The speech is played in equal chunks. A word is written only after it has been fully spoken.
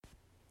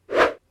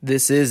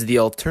This is The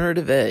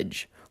Alternative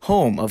Edge,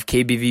 home of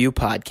KBVU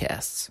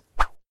podcasts.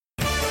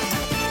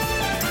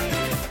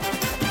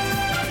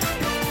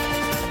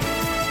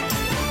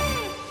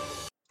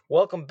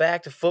 Welcome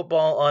back to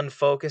Football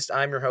Unfocused.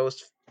 I'm your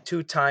host,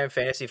 two-time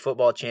fantasy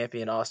football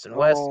champion Austin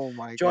West, Oh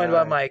my joined by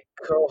God. my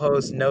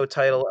co-host, no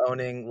title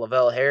owning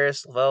Lavelle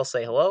Harris. Lavelle,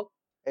 say hello.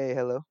 Hey,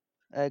 hello.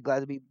 Glad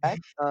to be back.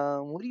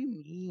 What do you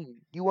mean?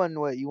 You won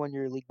what? You won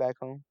your league back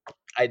home?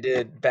 I did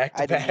I didn't.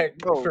 back-to-back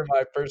Bro, for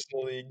my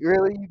personal league.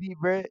 really? You beat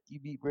Britt? You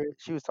beat Britt?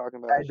 She was talking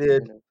about how I she was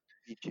did, gonna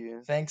beat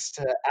you. thanks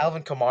to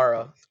Alvin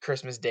Kamara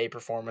Christmas Day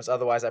performance.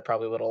 Otherwise, I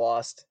probably would have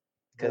lost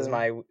because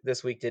Really?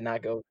 this week did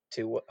not go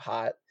too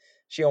hot.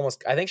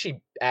 I think she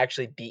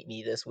actually beat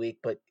me this week,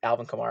 but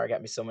Alvin Kamara got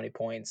me so many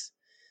points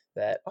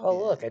that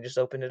look, Yeah. I just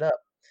opened it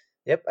up.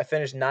 Yep, I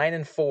finished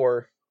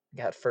 9-4,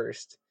 got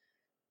first.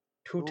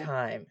 Ooh,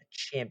 Two-time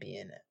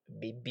champion, okay.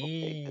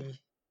 baby.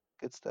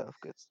 Good stuff.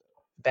 Good stuff.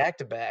 Back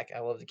to back. I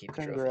love to keep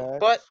the trophy.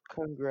 But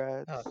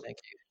Congrats. Congrats.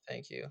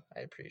 thank you.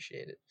 I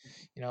appreciate it.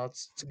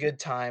 It's a good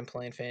time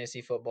playing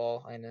fantasy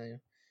football. I know.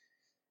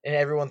 And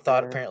everyone Yeah.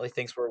 apparently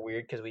thinks we're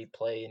weird because we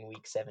play in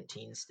week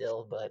 17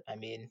 still, but I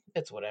mean,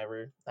 it's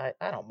whatever. I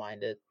don't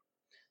mind it.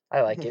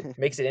 I like it.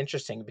 Makes it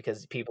interesting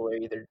because people are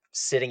either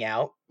sitting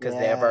out because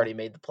they have Yeah. already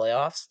made the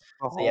playoffs,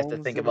 so you have to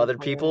Mahomes think of didn't other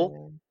people.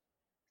 play.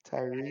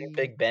 Tyree.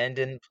 Big Ben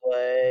didn't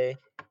play.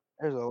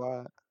 There's a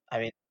lot. I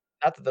mean,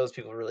 not that those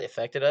people really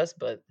affected us,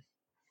 but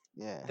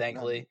Yeah. Not me.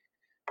 thankfully.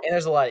 And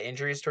there's a lot of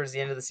injuries towards the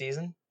end of the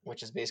season,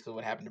 which is basically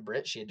what happened to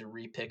Britt. She had to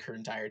repick her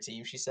entire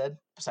team, she said,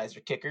 besides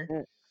her kicker.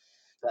 Yeah,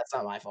 That's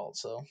not my fault,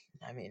 so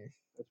I mean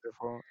that's your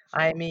fault.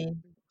 I So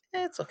mean,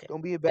 it's okay.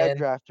 don't be a bad And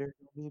drafter.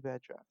 Don't be a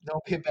bad drafter.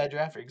 don't be a bad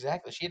drafter.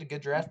 Exactly. She had a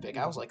good draft pick.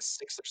 I was like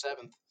 6th or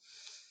 7th.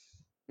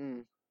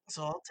 Mm.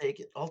 So I'll take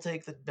it. I'll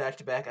take the back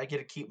to back. I get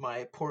to keep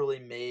my poorly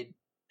made,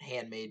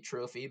 handmade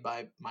trophy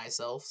by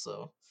myself.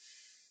 So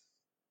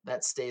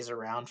that stays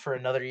around for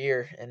another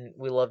year. And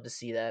we love to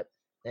see that.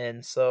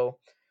 And so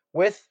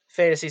with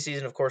fantasy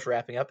season, of course,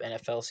 wrapping up,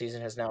 NFL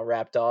season has now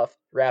wrapped up.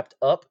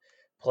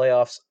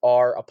 Playoffs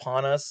are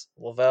upon us.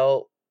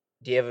 Lavelle,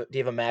 do you have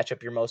a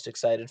matchup you're most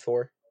excited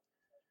for?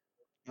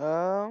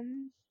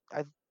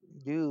 I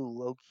do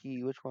low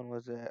key. Which one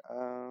was it?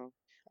 I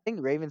think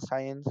Ravens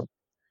Titans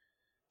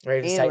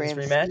Ravens Titans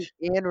rematch?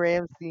 And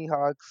Rams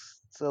Seahawks.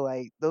 So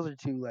like those are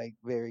two like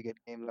very good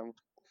games. I'm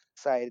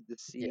excited to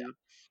Yeah. see.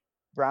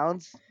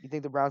 Browns. You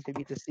think the Browns can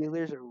beat the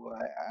Steelers or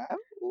what?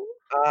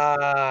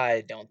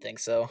 I don't think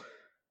so.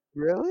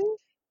 Really?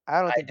 I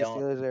don't I think the don't.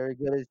 Steelers are as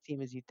good a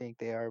team as you think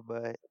they are,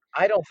 but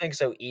I don't think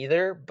so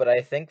either, but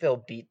I think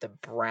they'll beat the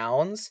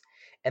Browns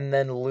and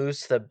then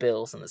lose to the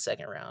Bills in the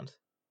second round,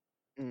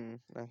 okay. in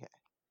the So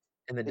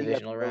you got the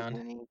divisional Bills round.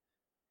 winning.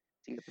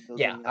 So you got the Bills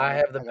Yeah, winning that I one.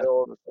 have the I got the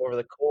Bills Bills too. over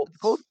the But the Colts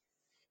Colts.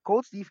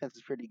 Colts defense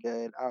is pretty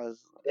good.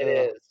 It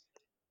is.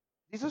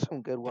 These are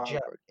some good But wild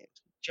card games.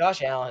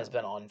 Josh Allen has So,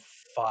 been on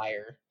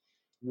fire.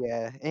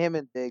 yeah, him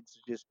and Diggs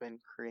have just been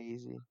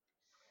crazy.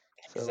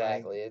 So like,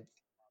 Exactly.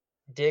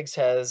 Diggs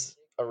has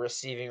a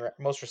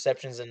most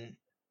receptions in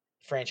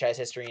franchise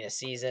history in a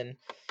season.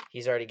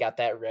 He's already got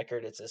that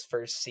record. It's his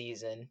first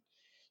season.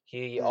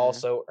 He yeah,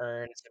 also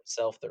earns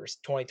himself the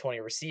 2020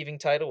 receiving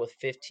title with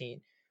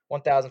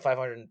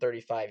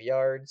 1,535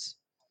 yards.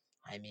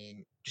 I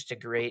mean, just a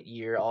great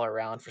year all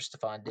around for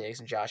Stephon Diggs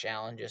and Josh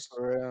Allen. Just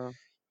for real.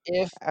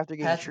 if After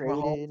getting Patrick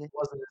Mahomes traded,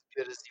 wasn't as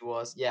good as he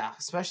was, yeah,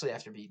 especially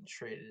after being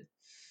traded.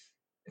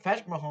 If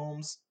Patrick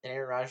Mahomes and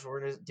Aaron Rodgers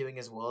weren't doing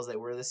as well as they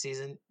were this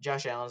season,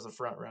 Josh Allen is the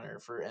front runner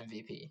for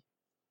MVP.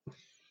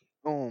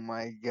 oh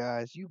my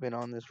gosh, you've been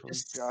on this from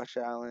Just, Josh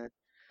Allen.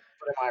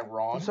 but am I I'm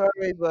wrong?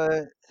 sorry,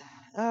 but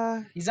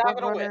He's not front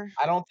going to win. runner,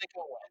 I don't think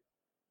he'll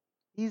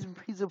win.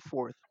 he's a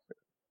fourth.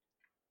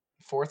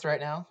 Fourth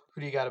right now.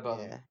 Who do you got above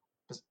him? Yeah.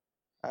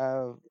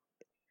 Uh,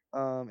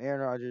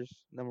 Aaron Rodgers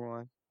number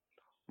one,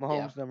 Yeah.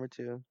 Mahomes number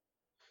two,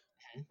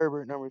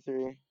 Herbert number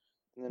three,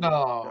 and then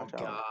Oh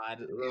Josh Allen.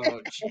 God.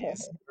 Oh jeez.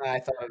 I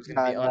thought I was going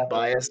to Nah, be nah.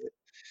 unbiased.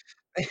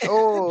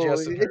 Oh,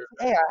 Justin it's Herbert.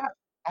 hey,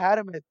 I had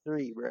him at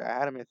three, bro. I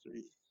had him at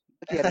three.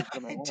 Lucky I didn't put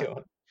him at I one.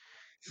 don't.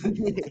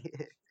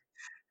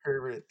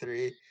 Herbert at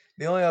 3.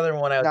 The only other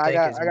one I No, would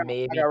think is I got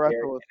maybe Derrick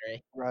Russell with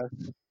Henry.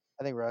 Russ.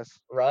 I think Russ.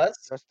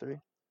 Russ? Russ three.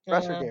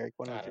 Russ or Uh, Derek,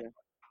 one of I the don't. two.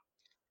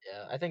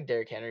 Yeah, I think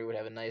Derrick Henry would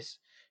have a nice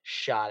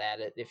shot at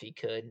it if he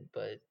could,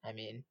 but I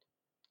mean,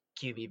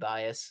 QB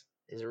bias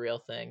is a real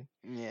thing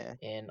Yeah.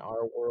 in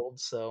our world.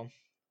 So,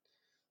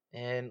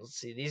 and let's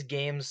see, these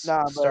games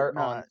Nah, but start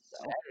nah. on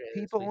Saturday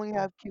this People week. only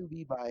have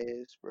QB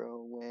bias,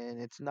 bro, when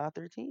it's not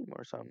their team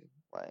or something.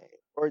 Like,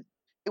 or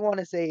they want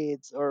to say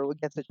it's or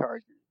against the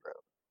Chargers, bro.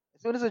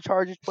 As soon as a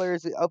Chargers player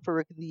is up for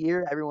Rookie of the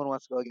Year, everyone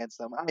wants to go against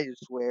them. I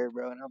just swear,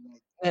 bro, and I'm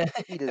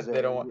like, he They don't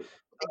deserves want. it.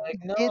 Like,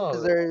 They're like, the kid no,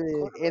 deserves it, and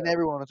quarterback,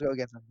 everyone wants to go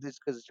against him just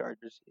because it's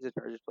Chargers. He's a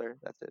Chargers player.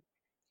 That's it.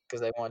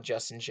 because they want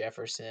Justin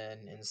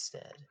Jefferson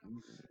instead. Mm,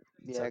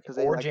 It's yeah, like because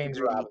they or like the James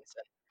gritty.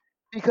 Robinson.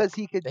 Because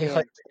he could They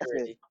like dance. the That's it.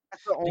 gritty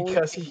That's the only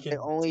because he thing. The can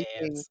only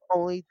dance.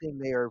 thing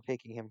they are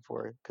picking him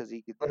for because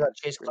he could What about dance.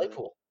 Chase Really.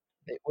 Claypool?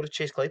 What if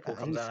Chase Claypool Nah,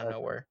 comes he out of sucks.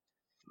 nowhere?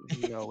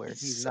 Nowhere. He's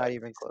He's so not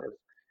even close.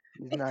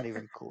 He's not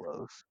even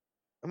close.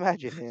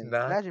 Imagine him.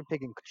 not. Imagine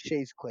picking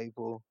Chase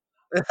Claypool.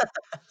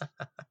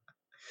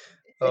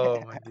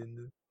 Oh my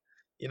goodness.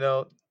 You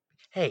know,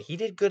 hey, he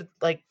did good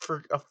like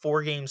for a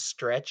 4 game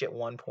stretch at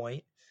one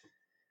point.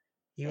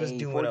 He was Hey,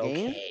 doing 4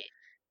 games? okay.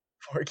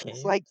 4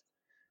 That's games. like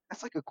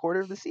that's like a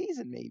quarter of the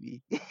season,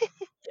 maybe.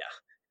 Yeah.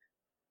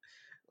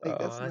 Like Oh,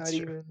 that's that's not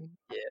true. even.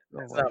 Yeah,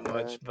 Oh that's my not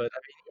much, god. but I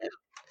mean,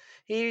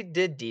 he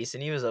did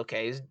decent. He was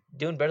okay. He's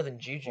doing better than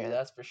Juju, Yeah,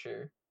 that's for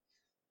sure.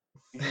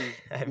 Juju's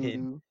I doo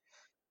mean, doo.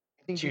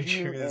 You think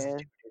Juju Juju is.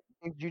 and you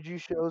think Juju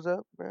shows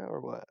up, bro,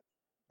 or what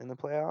in the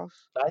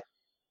playoffs? I,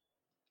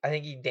 I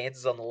think he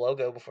dances on the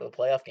logo before the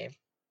playoff game.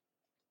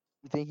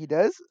 You think he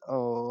does?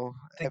 Oh,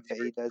 I Think they bet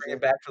he bring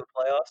it doesn't. back for the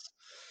playoffs?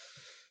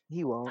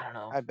 He I won't. don't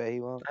know. I bet he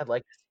won't. I'd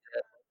like to see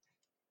that.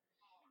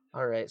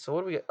 All right, so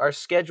what do we got? Our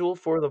schedule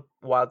for the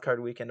wild card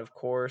weekend, of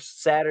course.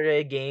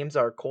 Saturday games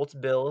are Colts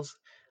Bills.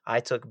 I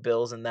took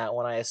Bills in that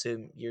one. I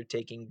assume you're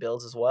taking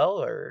Bills as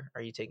well, or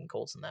are you taking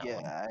Colts in that Yeah,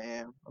 one? I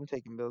am. I'm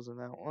taking Bills in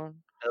that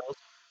one. Bills.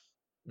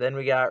 Then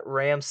we got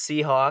Rams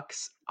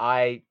Seahawks.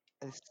 I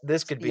It's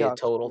This could be a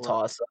Seahawks total pull up.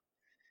 toss up.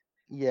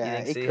 You Yeah,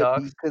 think it could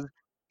be Seahawks?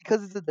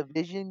 because it's a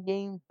division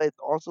game, but it's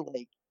also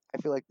like I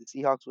feel like the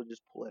Seahawks will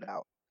just pull it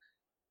out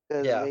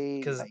because Yeah, they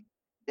because like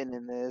been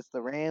in this.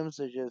 The Rams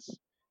are just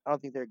I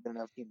don't think they're a good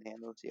enough team to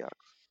handle the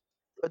Seahawks.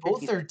 But their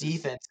both their defense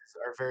is defenses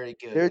are very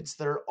good. they're It's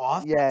their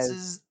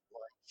yes, offenses.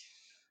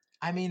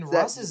 I mean,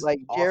 that Russ's like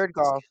Jared offense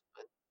is Goff.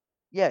 good,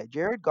 Yeah,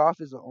 Jared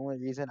Goff is the only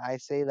reason I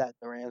say that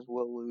the Rams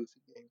will lose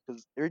the game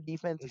because their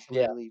defense but is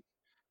yeah, literally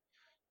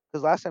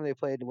because last time they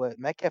played, what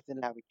Metcalf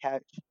didn't have a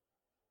catch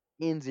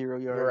in 0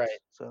 yards, right,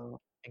 so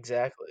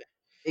exactly.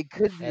 it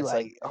could And be it's like,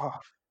 like oh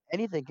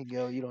anything can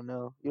go. You don't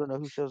know. You don't know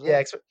who shows yeah,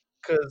 up.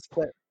 because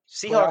Play,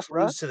 playoff Seahawks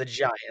run. lose to the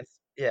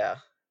Giants. Yeah,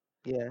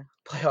 Yeah.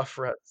 playoff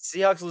run.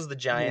 Seahawks lose the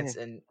Yeah. Giants,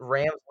 and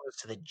Rams lose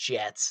to the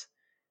Jets.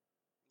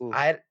 Oof.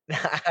 I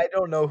I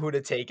don't know who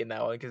to take in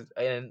that one because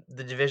and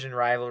the division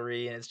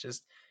rivalry, and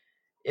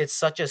it's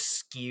such a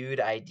skewed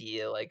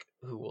idea, like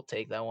who will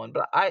take that one.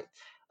 But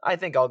I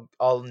think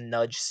I'll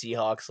nudge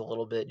Seahawks a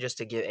little bit just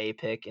to get a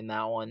pick in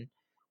that one,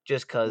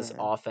 just because Yeah.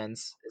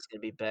 offense is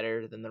gonna be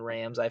better than the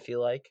Rams. I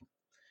feel like.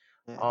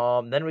 Yeah.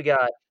 Then we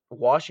got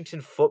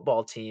Washington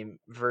football team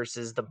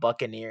versus the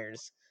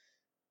Buccaneers.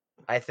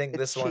 I think It's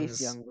this Chase one's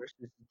Young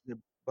versus the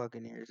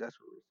Buccaneers. That's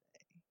what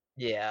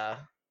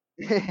yeah.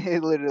 we're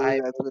saying. Literally,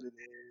 I that's what it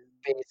is.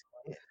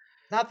 basically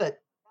not that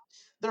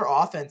their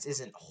offense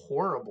isn't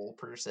horrible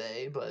per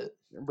se, but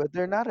But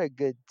they're not a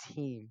good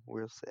team,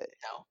 we'll say.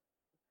 no,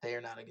 they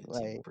are not a good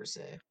team Like per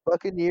se.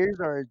 Buccaneers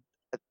are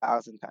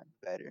 1,000 times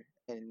better,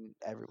 and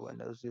everyone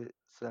knows it.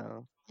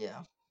 So,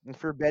 Yeah,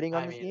 if you're betting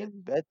on I this mean,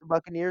 game, bet the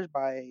Buccaneers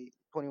by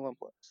 21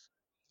 plus.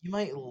 you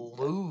might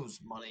That- lose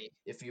money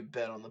if you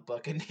bet on the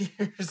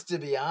Buccaneers. To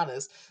be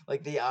honest,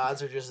 like the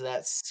odds are just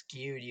that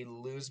skewed. You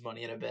lose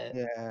money in a bet.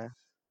 Yeah,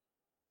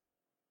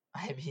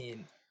 I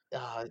mean,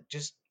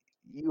 just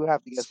you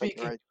have to guess like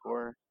the speaking, right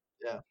score.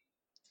 yeah.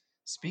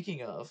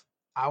 Speaking of,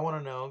 I want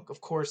to know.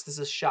 Of course, this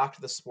is shock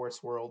to the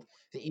sports world.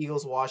 The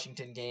Eagles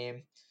Washington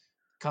game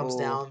comes Oh,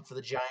 down for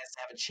the Giants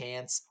to have a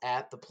chance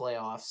at the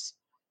playoffs.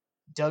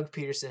 Doug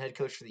Peterson, head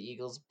coach for the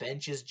Eagles,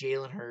 benches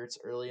Jalen Hurts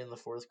early in the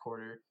fourth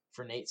quarter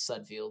for Nate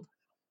Sudfeld.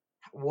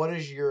 What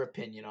is your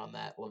opinion on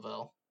that,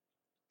 Lavelle?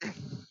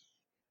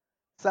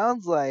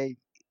 sounds like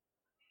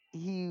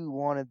he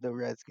wanted the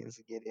Redskins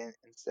to get in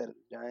instead of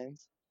the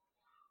Giants.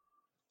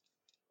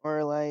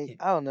 Or like He,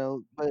 I don't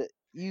know, but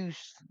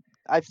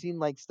I've seen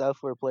like stuff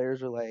where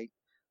players are like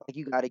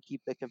you got to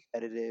keep the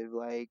competitive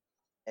like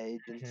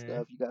edge and hmm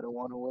stuff. You got to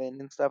want to win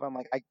and stuff. I'm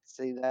like I can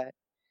see that,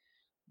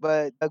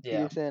 but Doug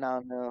Yeah, Peterson, I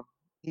don't know.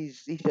 He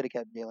should have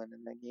kept Jalen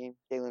in that game.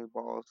 Jalen's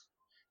balls,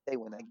 they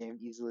win that game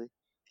easily.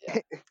 yeah.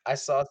 I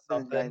saw To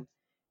the something. Giants,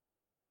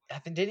 I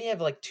think didn't he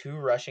have like 2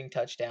 rushing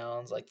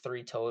touchdowns, like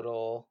 3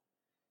 total,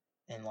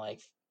 and like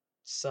I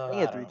so think he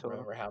I had three don't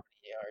total. remember how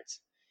many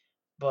yards.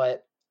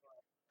 But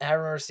I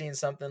remember seeing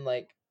something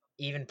like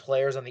even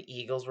players on the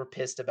Eagles were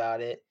pissed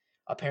about it.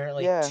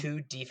 Apparently, Yeah,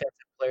 2 defensive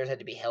players had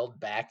to be held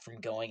back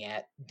from going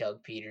at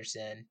Doug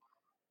Peterson.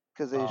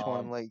 because they just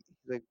want him Um, like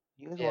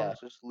you guys want yeah, us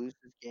to just lose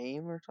this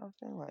game or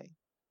something like.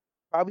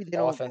 Probably they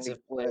don't like offensive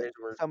what players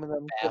were some of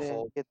them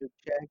couldn't baffled. get their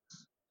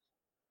checks.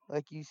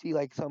 Like you see,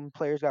 like some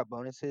players got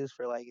bonuses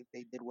for like if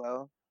they did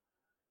well.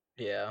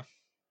 Yeah,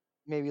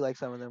 Maybe like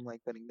some of them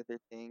like couldn't get their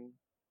thing.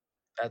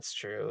 that's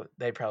true.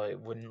 They probably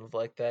wouldn't have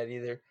liked that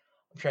either.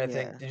 I'm trying to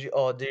think. Yeah, Did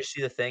you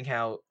see the thing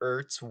how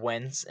Ertz,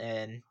 Wentz,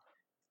 and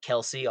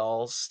Kelsey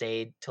all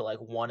stayed till like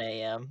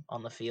 1 a.m.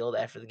 on the field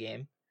after the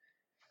game?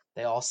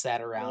 They all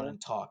sat around yeah.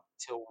 and talked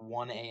till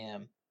 1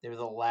 a.m. They were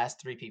the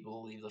last 3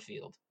 people to leave the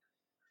field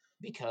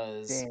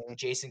because Dang,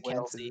 Jason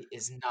Wentz is Kelsey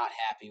is not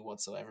happy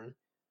whatsoever.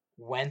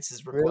 Wentz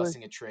is really.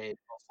 requesting a trade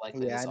most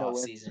likely Yeah, this I know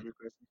Wentz is offseason,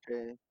 requesting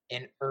trade.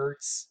 and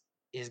Ertz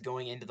is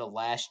going into the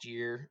last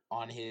year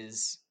on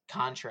his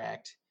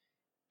contract,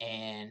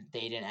 and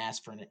they didn't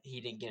ask for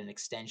he didn't get an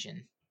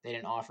extension. They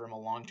didn't offer him a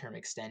long term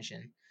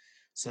extension.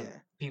 So Yeah,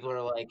 people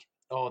are like,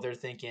 oh, they're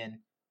thinking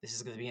this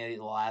is going to be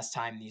the last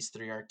time these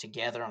three are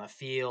together on a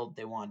field.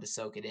 They wanted to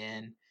soak it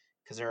in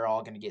because they're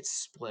all going to get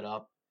split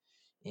up.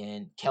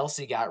 And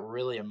Kelsey got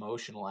really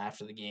emotional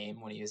after the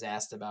game when he was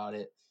asked about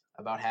it,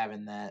 about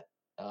having that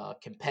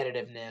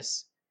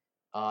competitiveness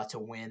to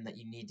win, that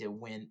you need to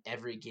win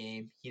every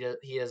game. He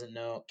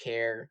doesn't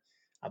care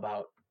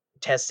about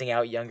testing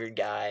out younger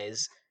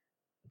guys,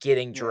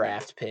 getting Yeah,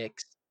 draft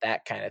picks,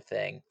 that kind of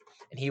thing.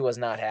 And he was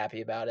not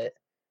happy about it.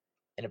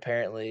 And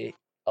apparently,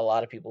 a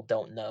lot of people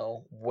don't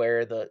know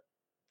where the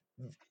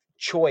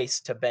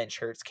choice to bench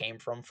Hurts came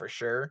from for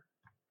sure.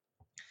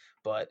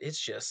 But it's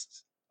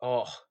just,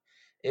 oh,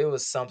 it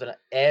was something.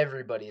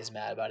 Everybody is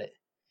mad about it.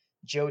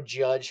 Joe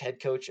Judge,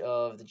 head coach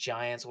of the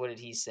Giants, what did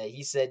he say?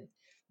 He said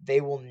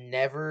they will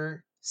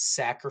never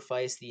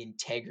sacrifice the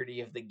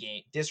integrity of the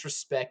game,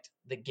 disrespect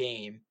the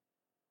game.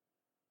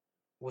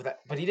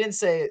 But he didn't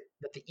say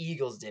that the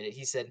Eagles did it.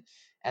 He said,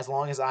 as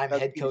long as I'm Doug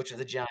head coach of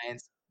the Peterson.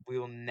 Giants, we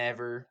will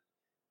never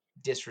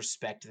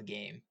disrespect the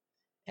game.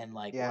 And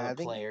like Yeah, we're the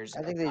players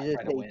I and think they just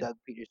trying to take win. Doug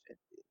Peterson.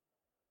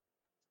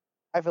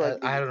 I feel like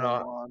they I just don't blame know.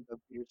 it all on Doug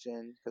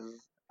Peterson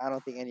because I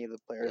don't think any of the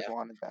players Yeah,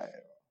 wanted that at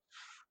all.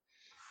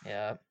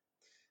 yeah.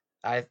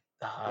 I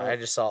But I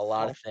just saw a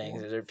lot of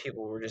things. Washington, There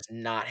people were just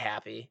not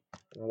happy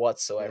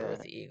whatsoever with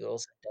yeah, the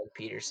Eagles, Doug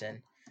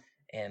Peterson,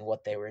 and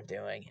what they were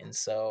doing. And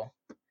so,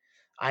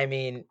 I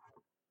mean,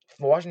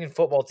 Washington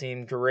football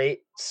team,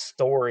 great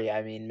story.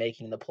 I mean,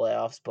 making the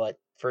playoffs, but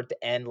for it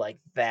to end like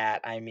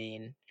that, I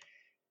mean,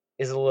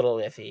 is a little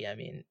iffy. I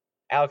mean,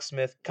 Alex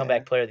Smith,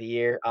 yeah, comeback player of the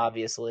year,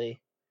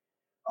 obviously.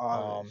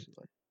 Um,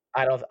 obviously.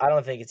 I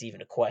don't think it's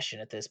even a question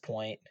at this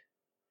point.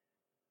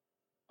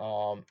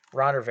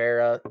 Ron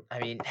Rivera, I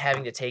mean,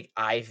 having to take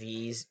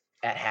IVs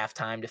at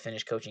halftime to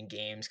finish coaching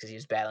games because he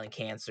was battling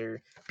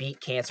cancer,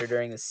 beat cancer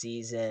during the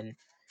season,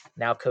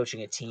 now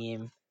coaching a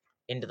team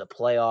into the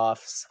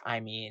playoffs. I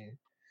mean,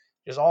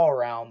 just all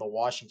around the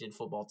Washington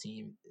football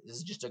team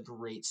is just a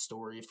great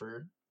story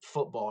for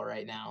football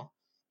right now.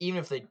 Even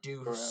if they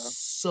do For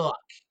suck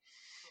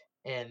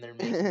and they're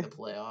making real. the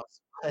playoffs,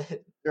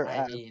 but They're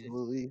I mean,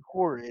 absolutely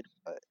horrid,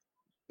 but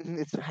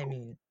it's I cool.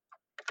 mean,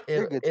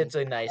 They're a good team. it's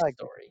a nice I like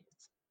their team. story.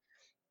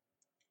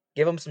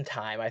 Give them some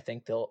time. I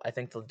think they'll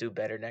do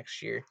better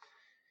next year.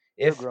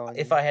 They're If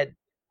if growing. I had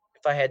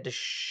if I had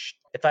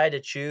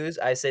to choose,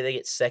 I say they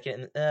get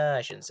second.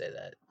 I shouldn't say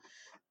that.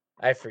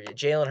 I forget.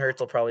 Jalen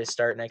Hurts will probably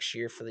start next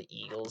year for the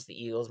Eagles. The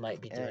Eagles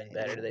might be doing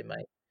better. Yeah. They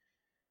might.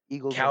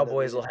 Eagles win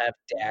Cowboys will division. have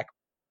Dak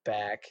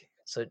back.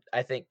 So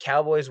I think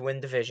Cowboys win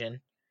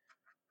division.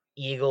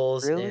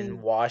 Eagles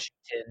and Really?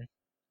 Washington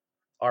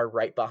are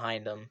right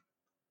behind them.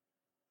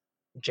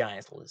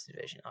 Giants will lose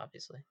division,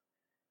 obviously.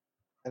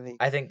 I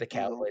think I think the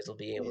Eagles Cowboys will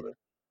be able to. win.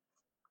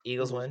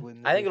 Eagles Eagles win.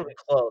 win I think it'll division. be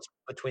close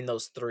between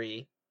those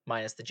three,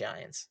 minus the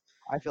Giants.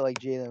 I feel like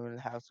Jalen would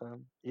have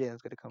some.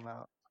 Jalen's gonna come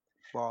out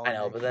I balling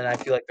know, but next then I year.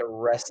 feel like the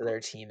rest of their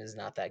team is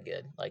not that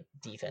good, like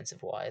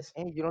defensive wise.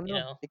 Hey, you don't You know.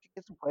 know, They could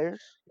get some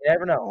players. you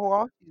never It's know. a whole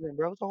off season,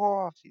 bro. It's a whole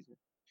off season.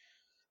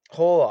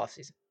 Whole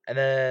offseason. And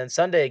then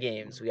Sunday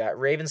games, we got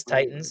Ravens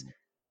Titans. Ravens.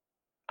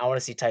 I want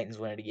to see Titans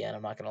win it again.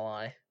 I'm not gonna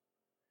lie.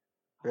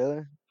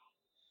 Really?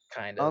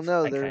 Kind I don't of.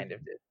 know. I kind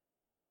of did.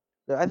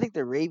 I think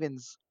the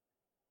Ravens.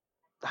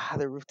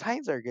 The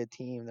Titans are a good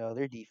team though.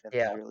 Their defense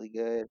Yeah, is really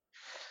good.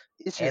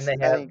 It's and just they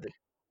I have think the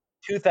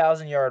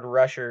 2,000-yard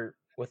rusher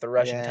with the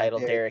rushing yeah, title,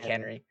 Derrick Derrick Henry.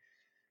 Henry,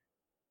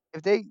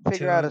 If they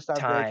figure out how to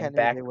stop Derrick two-time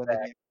Henry, back they to win the back,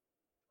 game.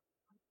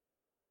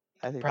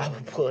 I think they'll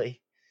win the game.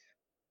 probably.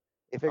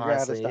 They figure out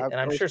how to Honestly, stop and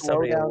I'm or sure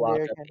slow somebody will down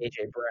lock Derrick up Henry.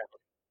 AJ Brown.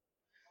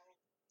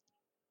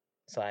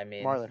 So I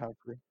mean,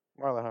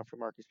 Marlon Humphrey,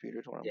 Marcus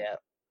Peters, one of them.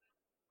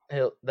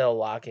 yeah, they'll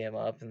lock him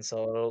up, and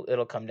so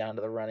it'll come down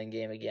to the running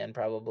game again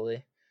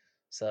probably.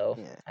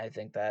 So Yeah. I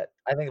think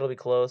it'll be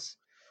close.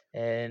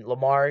 And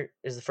Lamar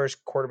is the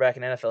first quarterback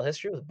in NFL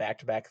history with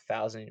back-to-back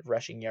 1,000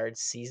 rushing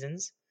yards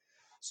seasons.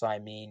 So I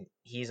mean,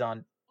 he's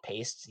on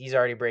pace. He's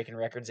already breaking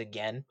records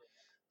again.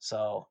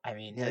 So I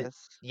mean,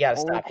 Yes. you got to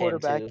Only stop him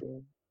quarterback too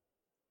in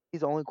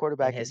he's the only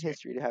in quarterback in history.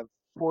 history to have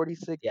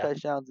 46 Yeah,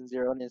 touchdowns and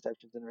 0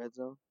 interceptions in red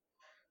zone.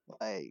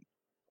 Like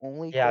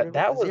only yeah, quarterback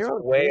that was 0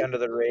 is way crazy. under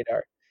the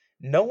radar.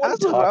 No one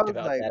That's what I talked was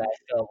about like. that. I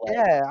felt like.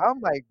 Yeah, I'm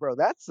like, bro,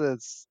 that's a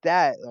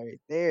stat right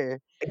there.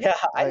 Yeah,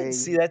 I didn't Like,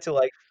 see that till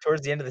like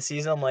towards the end of the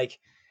season. I'm like,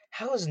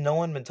 how has no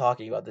one been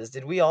talking about this?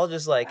 Did we all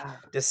just like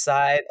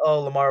decide, oh,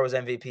 Lamar was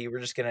MVP, we're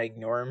just gonna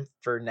ignore him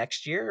for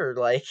next year? Or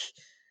like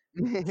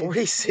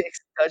 46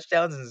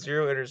 touchdowns and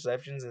 0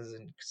 interceptions is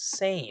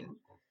insane.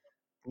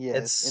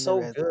 It's yes, in the so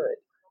red zone. good.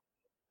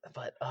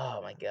 But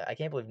oh my god, I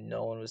can't believe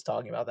no one was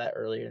talking about that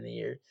earlier in the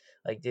year.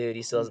 Like, dude,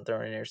 he still Mm, hasn't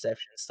thrown an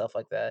interception, stuff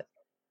like that.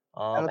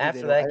 I don't think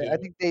they After don't. that I game,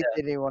 think they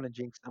didn't want to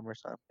jinx them or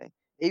something.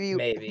 Maybe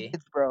if he maybe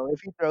gets, bro,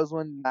 if he throws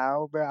one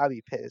now, bro, I'll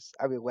be pissed.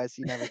 I'll be Wes.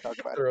 You never talk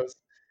about it. throws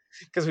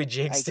because we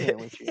I jinxed can't it.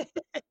 with you.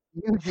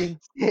 You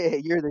jinxed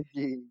it. You're the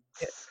jinx.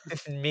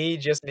 Me,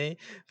 just me.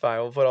 Fine,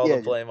 we'll put all the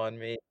Yeah, just blame on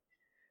me.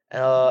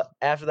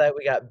 After that,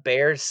 we got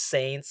Bears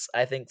Saints.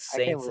 I think I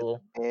can't Saints believe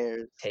will the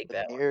Bears. take The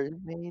that one. Bears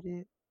made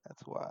it.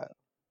 That's wild.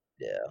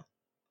 Yeah.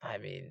 I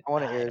mean, I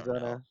wanted I don't know.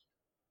 Arizona.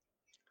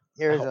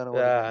 I hope, Arizona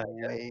would have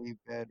been way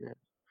better.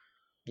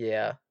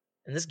 yeah.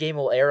 And this game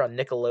will air on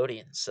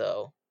Nickelodeon,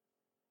 so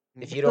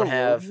if you don't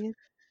have, Nickelodeon?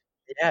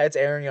 yeah, it's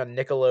airing on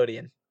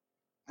Nickelodeon.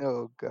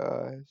 Oh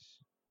gosh.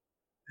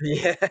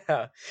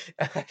 Yeah.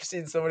 I've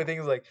seen so many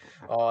things like,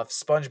 "Oh, if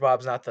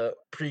SpongeBob's not the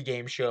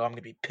pregame show, I'm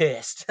gonna be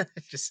pissed."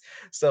 Just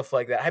stuff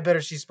like that. I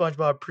better see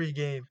SpongeBob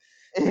pregame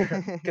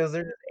because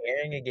they're just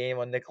airing a game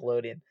on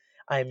Nickelodeon.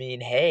 I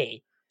mean,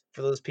 hey,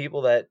 for those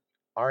people that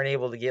aren't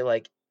able to get,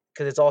 like,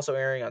 because it's also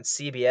airing on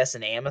CBS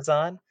and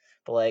Amazon,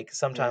 but, like, Yeah,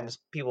 sometimes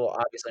people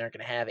obviously aren't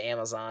gonna have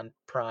Amazon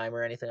Prime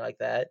or anything like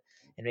that,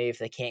 and maybe if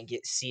they can't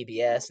get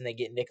CBS and they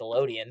get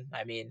Nickelodeon,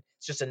 I mean,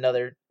 it's just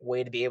another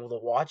way to be able to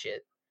watch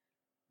it.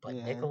 But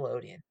yeah.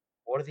 Nickelodeon,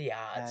 what are the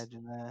odds?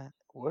 Imagine that.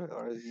 What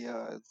are the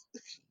odds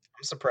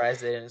I'm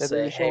surprised they didn't that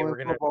they're say, "Hey, showing we're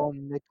gonna." football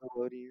on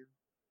Nickelodeon?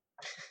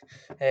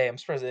 Hey, I'm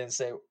surprised they didn't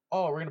say,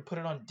 "Oh, we're gonna put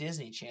it on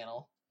Disney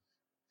Channel."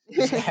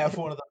 Just have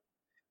one of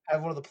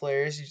the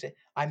players. You say,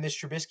 "I'm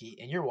Mitch Trubisky,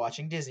 and you're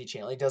watching Disney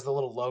Channel." He does the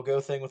little logo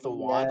thing with the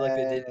wand, like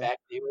they did Yeah, back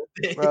in the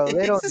old bro.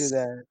 They don't do days.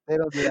 that. They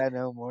don't do that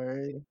no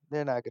more.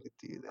 They're not gonna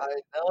do that.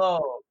 I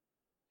know.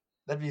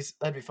 That'd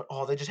be fun.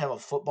 Oh, they just have a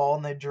football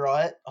and they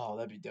draw it. Oh,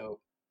 that'd be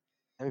dope.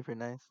 That'd be pretty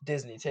nice.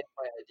 Disney, take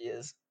my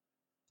ideas.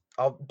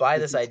 I'll buy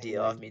this Disney take idea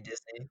your off me, idea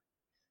Disney.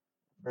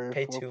 for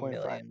Pay four two point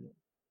million, five million.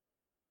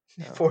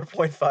 No.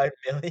 4.5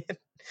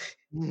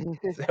 million.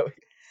 Is that what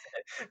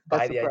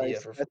buy That's the the idea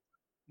price. for That's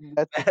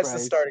the that's the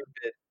price. starting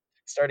bid.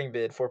 Starting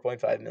bid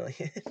 4.5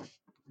 million.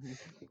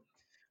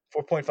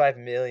 4.5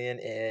 million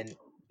and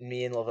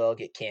me and Lavelle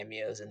get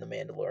cameos in The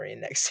Mandalorian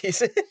next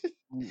season.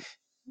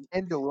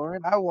 And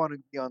DeLorean, I want to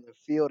be on the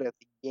field at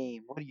the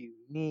game. What do you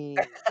mean?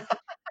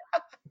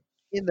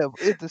 In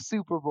the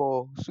Super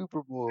Bowl,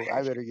 Super Bowl.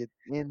 I better get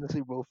in the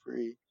Super Bowl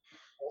free.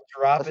 We'll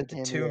drop Plus a it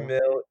to two cameo.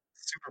 mil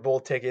Super Bowl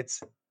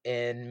tickets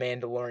and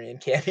Mandalorian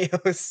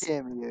cameos.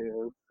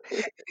 Cameo.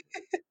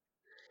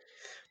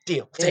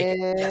 Deal. Take it.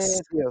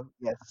 Yes. And yo,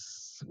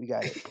 yes, we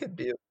got it.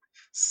 Deal.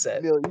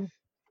 Set. Million.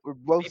 We're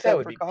both BPAT set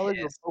would for be college.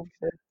 We're pissed. both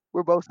set.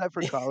 We're both set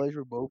for college.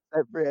 We're both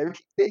set for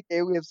everything.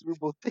 And we have Super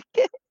Bowl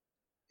tickets.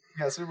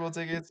 We got Super Bowl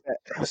tickets.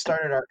 We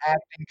started our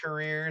acting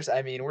careers.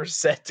 I mean, we're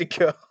set to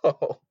go.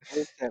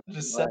 We're set for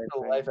Just set life,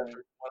 for my life friend.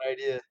 after one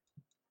idea.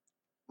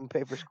 I'm gonna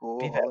pay for school.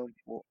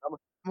 BPAT.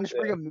 I'm just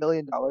bring Yeah. $1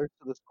 million to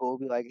the school.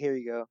 Be like, here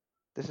you go.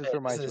 This is Hey,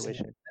 for my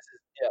tuition.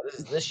 this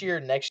is this year,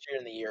 next year,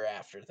 and the year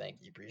after. Thank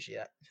you,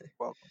 appreciate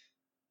Welcome.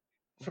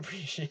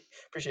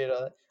 appreciate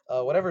all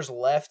that. Whatever's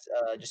left,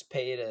 just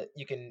pay to.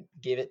 You can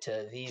give it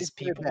to these Just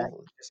give it back.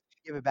 people. Just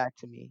Give it back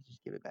to me.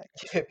 Just give it back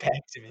to give it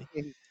back to me.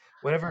 me.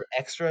 Whatever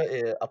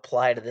extra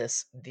apply to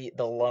this, the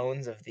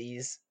loans of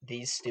these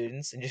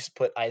students, and just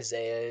put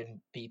Isaiah and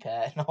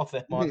BPAT and all of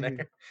them on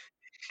there.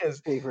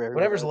 Because Pay for everyone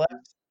whatever's left,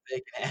 else's.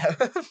 they can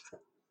have.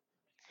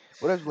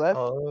 Whatever's left,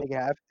 Oh, make it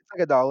half. It's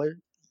like $1.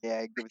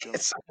 Yeah, give it to them.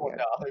 it's I got it.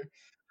 $1.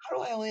 How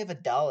do I only have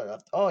 $1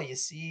 left? Oh, you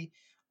see,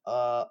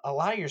 a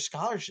lot of your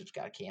scholarships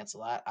got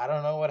canceled. I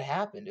don't know what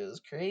happened. It was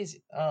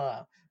crazy.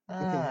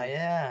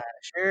 Yeah,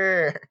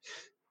 sure.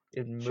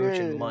 You're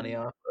mooching Sure. money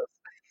off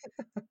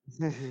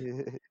us.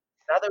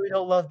 Not that we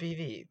don't love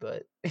BV,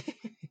 but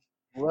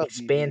Love BB.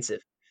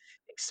 expansive,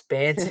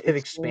 expansive, expansive,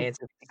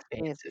 Expansive.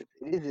 expansive. Expansive.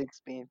 It is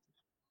expansive.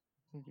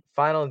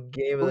 Final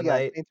game of Who the we got?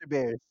 night. Saints or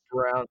Bears?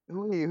 Round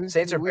Who's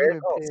Saints or who Bears?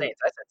 gonna Oh, pick? Saints.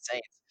 I said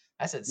Saints.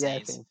 I said Yeah,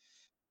 Saints. Saints.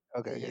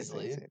 Okay, okay, Saints.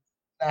 Easily.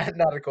 Saints.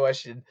 Not a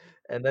question.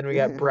 And then we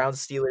got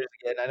Browns Steelers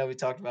again. I know we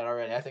talked about it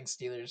already. I think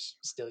Steelers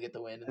still get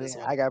the win in I this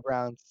think one. I got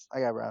Browns. I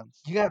got Browns.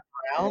 You got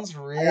And Browns?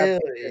 I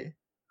got Baker. Really?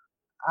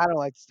 I don't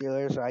like the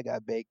Steelers, so I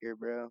got Baker,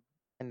 bro.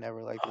 I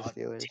never liked the Oh,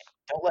 Steelers.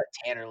 don't let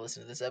Tanner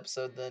listen to this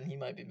episode then. He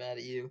might be mad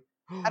at you.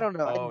 I don't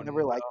know. I Oh,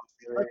 never no. liked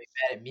the He might be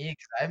mad at me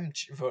because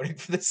I'm voting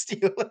for the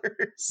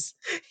Steelers.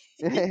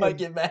 He might Steelers.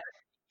 get mad.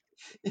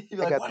 He'd be I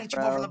like, got why the didn't you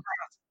vote for the Browns.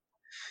 Browns?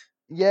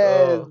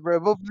 Yes, Oh, bro.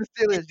 Vote for the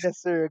Steelers. Yes,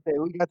 sir. Okay,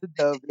 we got the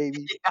dub,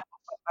 baby. yeah,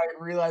 I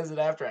realized it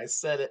after I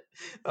said it.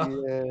 Oh,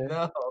 Yeah,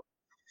 no.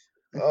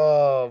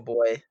 Oh,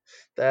 boy.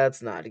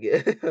 That's not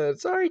good.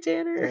 Sorry,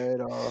 Tanner.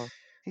 at all.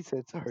 He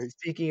said sorry.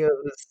 Speaking of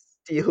the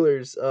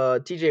Steelers,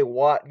 TJ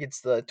Watt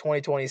gets the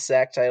 2020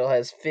 sack title,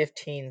 has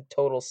 15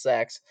 total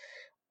sacks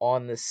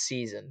on the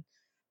season.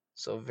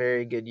 So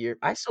very good year.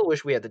 I still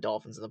wish we had the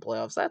Dolphins in the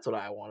playoffs. That's what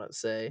I want to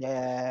say.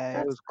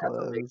 Yeah, it was That's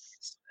what makes close. me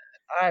sad.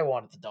 I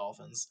wanted the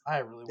Dolphins. I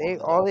really They wanted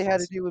the all they had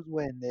to Dolphins. do was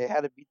win. They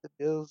had to beat the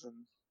Bills, and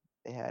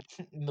they had.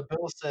 And the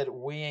Bills said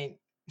we ain't.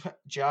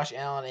 Josh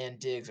Allen and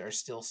Diggs are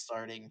still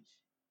starting.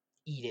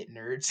 Eat it,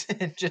 nerds,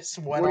 and just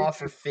went We, off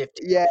for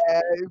 50. yeah,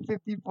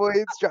 50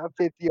 points, drop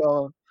 50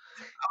 on.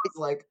 I was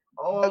like,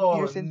 Doug oh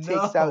Pearson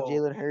takes out no,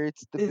 Jalen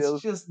Hurts. The it's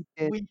Bills just keep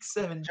it. week Josh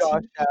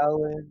 17.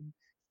 Allen,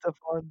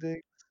 Stephon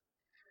Diggs.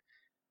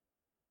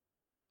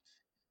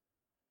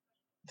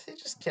 They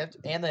just kept,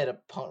 and they had a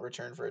punt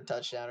return for a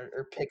touchdown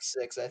or pick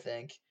six, I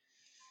think.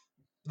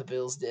 The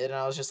Bills did, and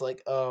I was just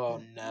like, oh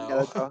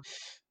Yeah, no,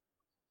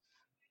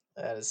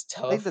 that is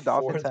I think tough the for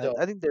Dolphins the had.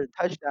 I Dolphins. think their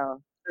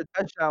touchdown. Their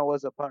touchdown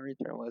was a punt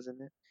return,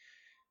 wasn't it?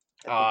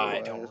 I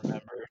think it I don't was.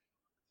 remember.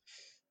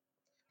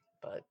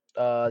 But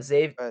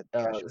But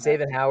Cash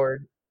Xavier Mack.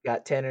 Howard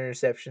got 10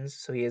 interceptions,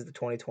 so he has the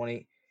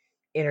 2020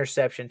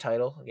 interception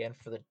title again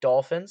for the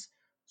Dolphins.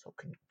 So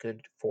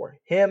good for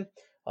him.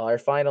 Our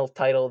final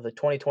title, the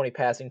 2020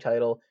 passing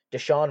title,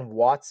 Deshaun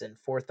Watson,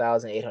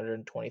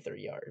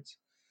 4,823 yards.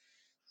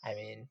 I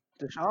mean,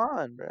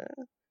 Deshaun, bro.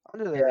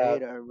 Under the yeah,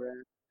 radar, bro.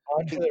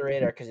 under the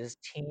radar because his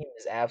team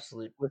is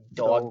absolute Was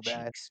so dog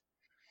bad. cheeks.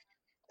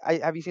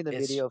 Have you seen the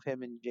It's video of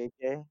him and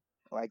JJ?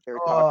 Like they were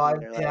oh,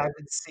 talking and they're yeah, like, I've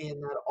been seeing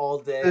that all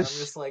day. I'm this,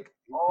 just like,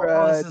 oh,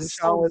 bruh. this is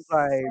so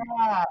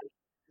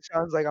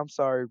Deshaun's like, I'm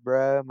sorry,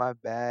 bruh, my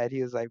bad.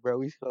 He was like, bro,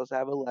 we supposed to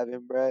have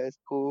 11, bruh. It's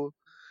cool.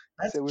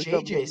 He that's said we're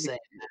coming JJ in saying.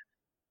 next year.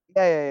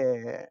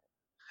 Yeah.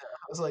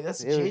 I was like,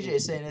 that's It was JJ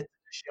just, saying it to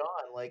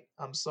Deshaun. Like,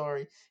 I'm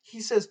sorry.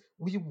 He says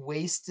we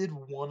wasted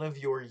one of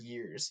your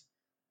years.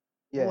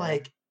 yeah.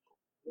 Like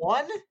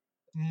one,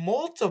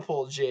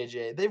 multiple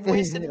JJ. They've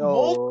wasted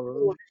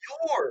multiple Oh, of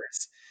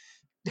yours.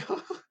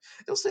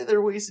 They'll say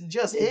they're wasting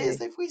just his. JJ.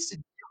 They've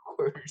wasted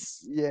yours.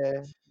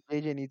 Yeah,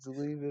 JJ needs to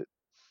leave it.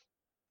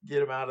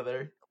 Get him out of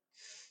there.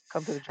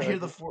 Come to the I hear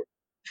the Chargers. four.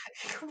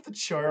 Come with the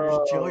Chargers.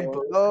 Joey No,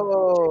 Bosa and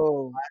DJ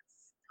no. Watt.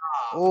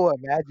 Stop. Oh,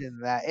 imagine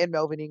that. And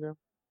Melvin Ingram.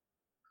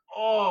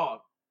 Oh,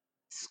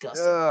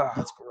 disgusting. Ugh.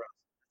 That's gross.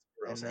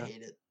 I Gross. I know.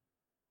 hate it.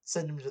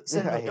 Send him to I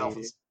the hate it.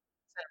 Dolphins.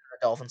 Send him to the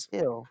Dolphins.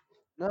 Ew.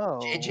 JJ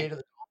No. to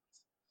the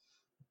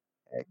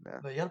Heck no.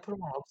 No, you gotta put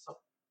him on also.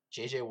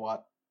 JJ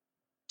Watt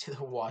to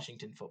the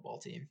Washington football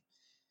team.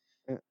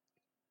 Uh,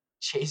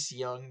 Chase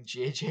Young,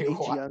 JJ H.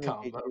 Watt Young and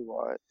combo. JJ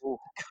Watt. Oh,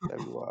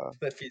 that'd be wild.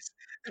 That'd be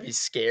that'd be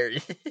scary.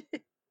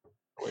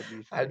 That would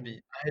be I'd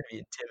funny. be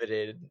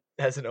intimidated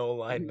as an O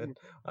lineman.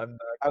 I'm not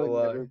I gonna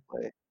would never lie.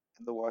 play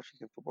in the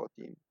Washington football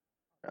team.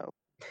 No,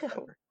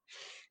 never.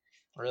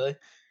 Really?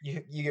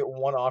 You get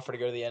one offer to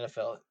go to the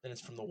NFL, and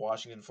it's from the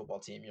Washington football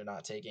team. You're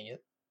not taking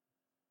it.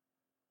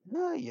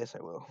 Yes, I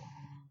will.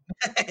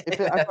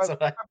 That's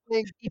what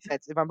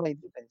If I'm playing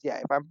defense, yeah.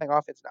 If I'm playing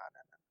offense,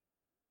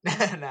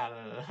 nah,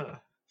 no.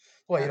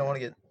 What, nah, you don't nah, want to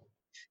get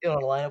you don't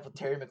want to line up with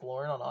Terry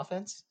McLaurin on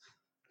offense?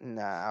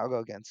 nah. I'll go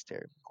against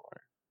Terry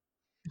McLaurin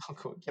I'll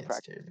go in against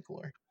practice. Terry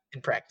McLaurin.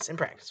 In practice, of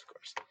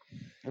course.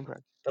 In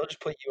practice, They'll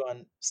just put you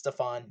on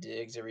Stephon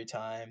Diggs every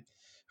time.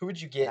 Who would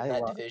you and get in I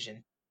that love.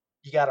 division?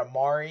 You got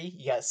Amari,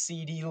 you got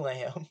CD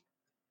Lamb,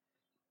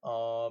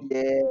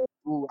 Yeah.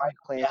 Ooh, I'm Michael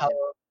clamping.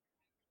 Gallup,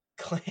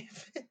 Clem.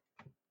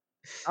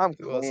 I'm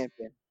Who else?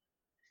 clamping.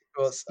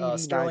 Who else? CD not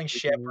Sterling taking me.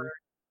 Shepard.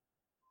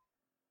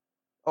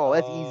 Oh,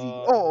 that's easy.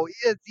 Um, Oh,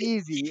 it's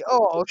easy.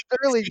 Oh,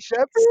 Sterling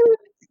Shepard.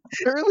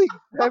 Sterling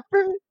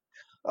Shepard.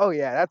 Oh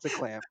yeah, that's a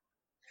clamp.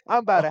 I'm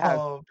about to have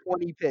um,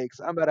 20 picks.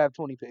 I'm about to have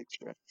 20 picks,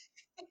 bro.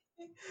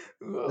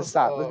 who Let's else?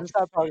 stop. Let's just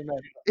stop talking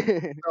about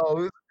it. Oh,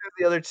 who's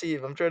the other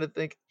team? I'm trying to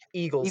think.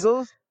 Eagles.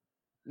 Eagles?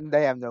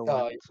 They have no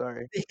Oh, one.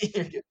 Sorry.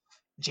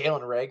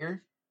 Jalen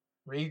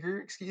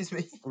Rieger, excuse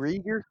me.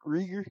 Rieger,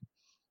 Jalen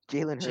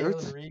Jalen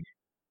Hurts, Rieger,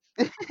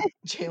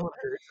 Jalen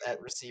Hurts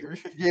at receiver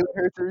Jalen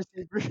Hurts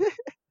the receiver.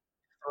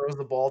 throws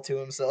the ball to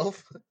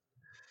himself.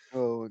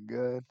 Oh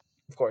god,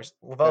 Of course,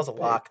 Lavel's that's a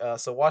big. lock.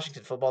 So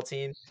Washington football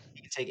team,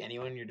 you can take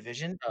anyone in your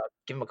division.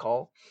 Give him a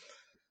call.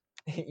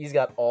 He's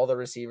got all the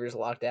receivers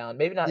locked down.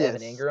 Maybe not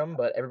Evan Yes, Ingram,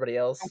 but everybody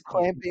I'm else, he's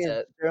clamping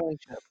set. Sterling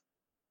Shepard.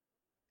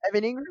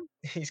 Evan Ingram,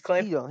 He's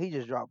clamped. he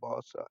just dropped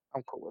balls, so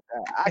I'm cool with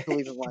that. I can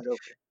leave him wide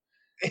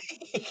open.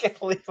 He can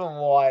leave him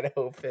wide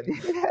open.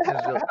 Just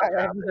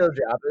he'll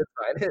drop it. It's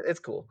fine. It's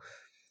cool.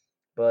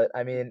 But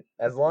I mean,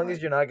 as That's long fine.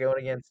 as you're not going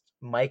against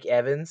Mike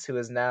Evans, who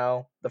is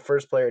now the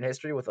first player in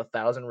history with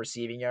 1,000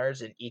 receiving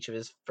yards in each of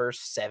his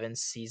first 7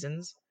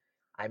 seasons,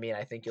 I mean,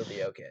 I think you'll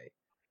be okay.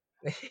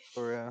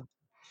 For real.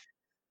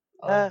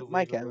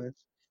 Mike Unbelievable. Evans.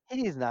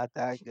 He's not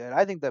that good.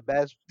 I think the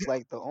best,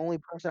 like the only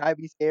person I'd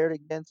be scared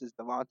against is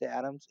Devontae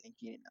Adams and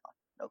Keenan Allen.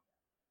 No,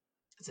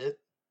 That's it.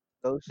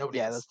 those, Nobody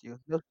yeah, those else. two.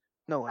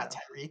 No one Not else.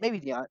 Tyreek. Maybe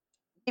Deion.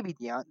 Maybe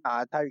Deion.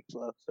 Nah, Tyreek's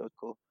slow, so it's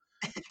cool.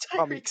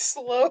 Call me. Tyreek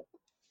slow.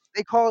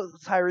 They call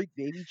Tyreek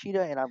Baby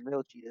Cheetah, and I'm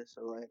Real Cheetah.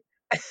 So like,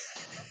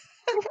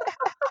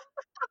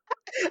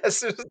 As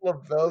soon as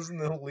Lavel's in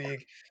the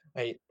league,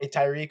 hey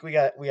Tyreek, we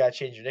got to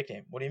change your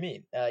nickname. What do you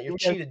mean? You're yes,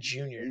 Cheetah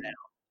Junior now.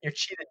 You're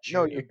Cheetah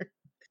no, Junior.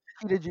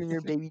 you're Cheetah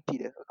Junior, Baby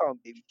Cheetah. I call him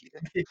Baby Cheetah.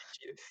 Baby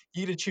Cheetah.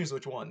 You get to choose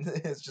which one.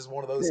 It's just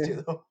one of those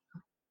two though.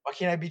 Why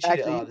can't I be Cheetah?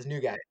 Actually, This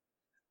new guy.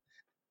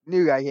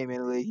 new guy came in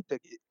the league. He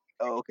took it.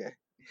 Oh, okay.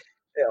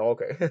 Yeah,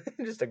 okay.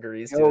 Just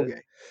agrees to it.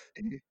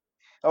 Okay.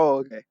 Oh,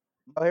 okay.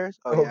 Bo Harris?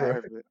 Oh yeah, I Okay.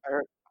 heard of it.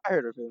 I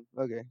heard of him.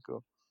 Okay,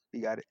 cool. He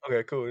got it.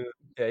 Okay, cool.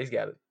 Yeah, he's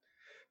got it.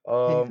 He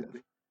Um, got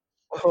it.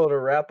 well, to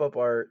wrap up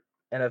our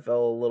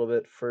NFL a little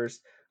bit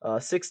first,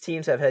 6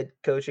 teams have head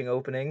coaching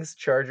openings: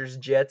 Chargers,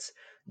 Jets,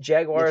 Yes,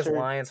 Jaguars, sir.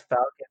 Lions,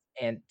 Falcons,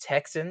 and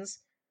Texans.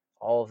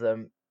 All of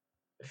them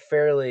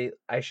fairly,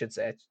 I should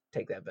say, I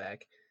take that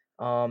back.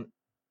 Um,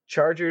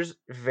 Chargers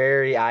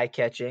very eye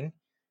catching.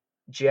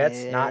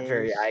 Jets not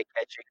very Yes. eye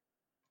catching.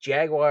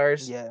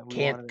 Jaguars Yeah, we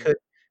can't wanted it. could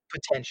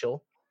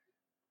potential.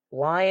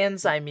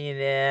 Lions, I mean,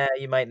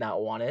 you might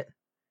not want it.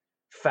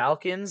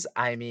 Falcons,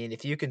 I mean,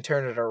 if you can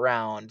turn it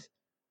around,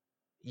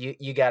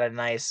 you got a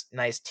nice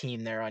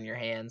team there on your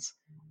hands.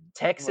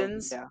 Well,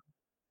 Texans, yeah,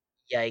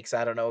 yikes!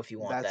 I don't know if you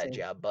want bad that Saints.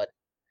 job, but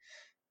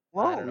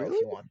I Whoa, don't know if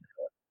really? you want.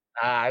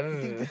 Ah, You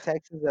think the ugh.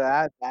 Texans are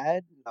that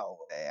bad? No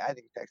way. I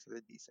think Texans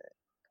are decent,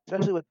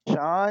 especially with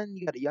Sean.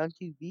 You got a young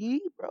QB,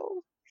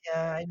 bro.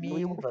 Yeah, I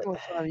We mean, working but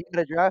with some. You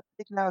got a draft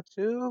pick now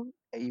too.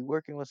 Hey, you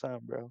working with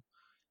some, bro.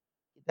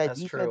 Get that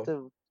that's true.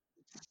 defensive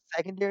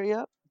secondary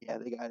up. Yeah,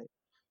 they got it.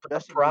 But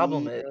the Justin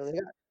problem Reed, is, bro. They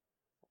got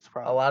what's the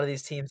a problem? lot of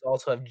these teams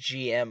also have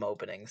GM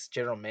openings,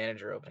 general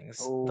manager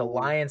openings. The Oh,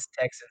 Lions,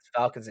 Texans,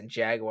 Falcons, and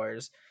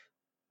Jaguars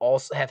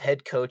also have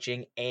head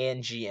coaching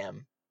and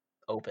GM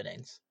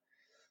openings.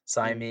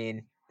 So I mm,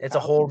 mean, it's a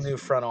whole Falcons. new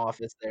front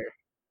office there.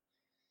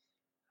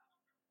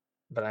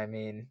 But I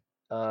mean,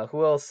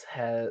 who else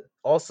has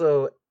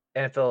also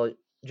NFL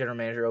general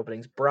manager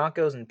openings?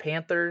 Broncos and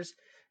Panthers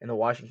and the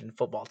Washington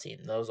football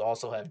team. Those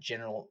also have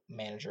general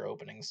manager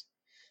openings.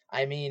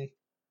 I mean,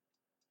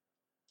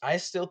 I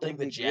still think Think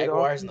the they good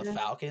Jaguars and the offseason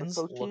for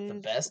Falcons look the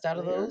coaches, for best out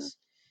of players, those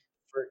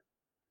for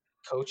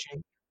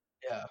coaching.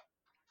 Yeah.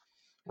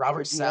 for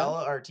Robert GM,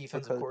 Sala, our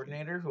for defensive coaching?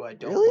 coordinator, who I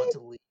don't want Really? to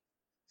leave.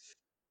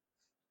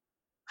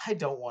 I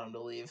don't want him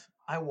to leave.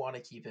 I want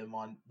to keep him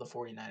on the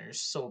 49ers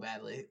so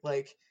badly.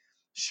 Like,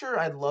 sure,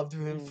 I'd love for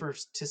him Mm, for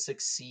to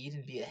succeed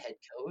and be a head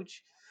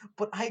coach,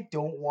 but I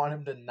don't want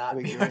him to I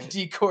not be our agree.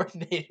 D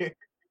coordinator.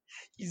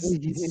 He's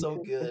so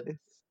good.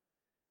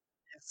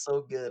 He's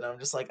so good. I'm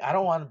just like, I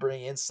don't want to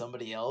bring in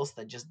somebody else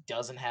that just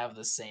doesn't have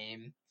the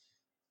same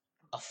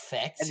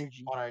effect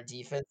Energy. on our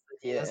defense that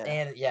he is. Yeah.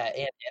 And yeah,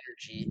 and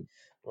energy.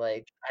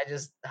 Like, I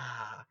just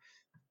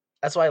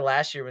that's why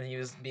last year when he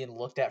was being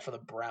looked at for the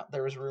Brown,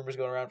 there was rumors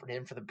going around for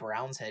him for the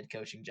Browns head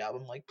coaching job.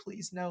 I'm like,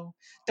 please no,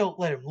 don't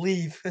let him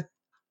leave.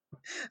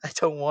 I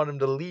don't want him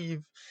to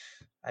leave.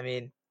 I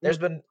mean, Mm, there's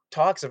been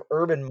talks of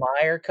Urban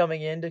Meyer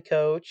coming in to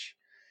coach,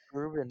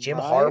 Urban Jim Meyer?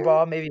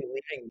 Harbaugh maybe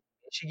leaving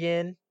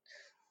Michigan.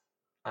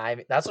 I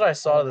mean, that's what I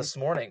saw Uh, this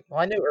morning. Well,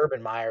 I knew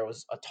Urban Meyer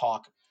was a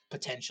talk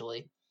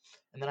potentially,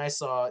 and then I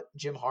saw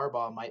Jim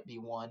Harbaugh might be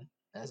one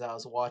as I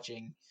was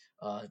watching.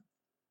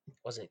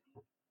 Was it?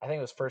 I think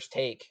it was First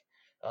Take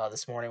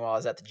this morning while I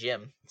was at the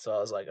gym. So I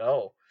was like,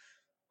 oh,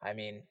 I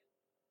mean,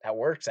 that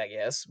works, I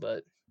guess,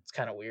 but it's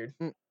kind of weird.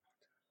 mm,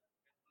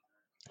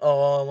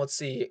 Let's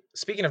see.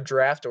 Speaking of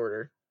draft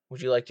order,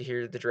 would you like to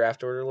hear the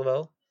draft order,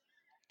 Lavelle?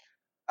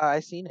 I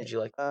seen Would it. you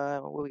like?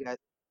 What we got?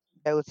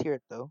 Yeah, let's hear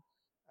it though.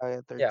 I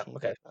got Yeah.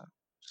 13th, I Okay. thought.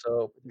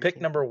 So pick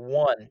 13th. number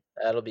one.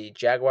 That'll be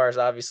Jaguars,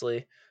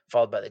 obviously,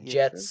 followed by the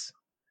Yes, sir. Jets.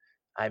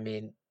 I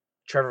mean,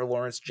 Trevor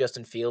Lawrence,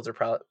 Justin Fields are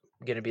probably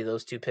going to be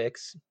those two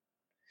picks,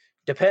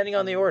 depending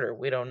on the Mm. order.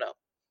 We don't know.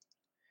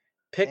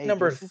 Pick Hey,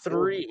 number Justin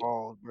Fields three.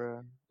 balled,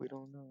 bro. We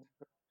don't know.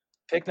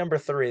 Pick number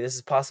three. This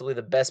is possibly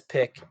the best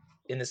pick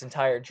in this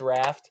entire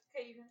draft,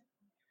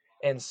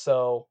 and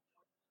so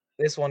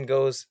this one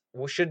goes.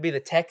 Well, should be the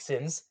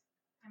Texans,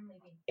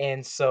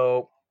 and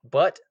so,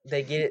 but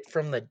they get it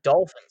from the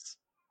Dolphins.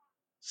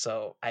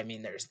 So, I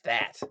mean, there's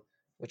that,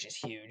 which is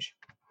huge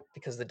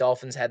because the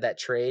Dolphins had that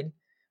trade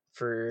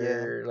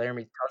Yeah, for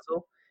Laramie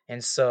Tunsil.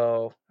 And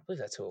so, I believe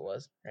that's who it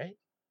was, right?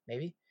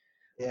 Maybe.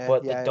 yeah,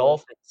 But the yeah. It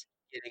was. Dolphins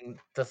getting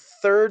the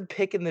third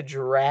pick in the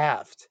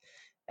draft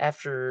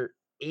after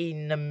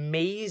an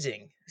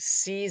amazing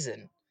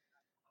season.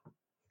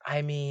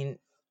 I mean,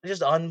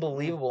 just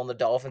Mm. unbelievable. And the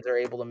Dolphins are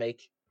able to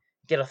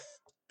get a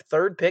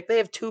third pick. They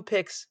have two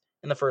picks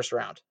in the first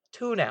round,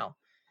 two now,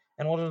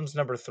 and one of them's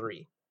number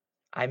three.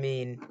 I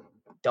mean,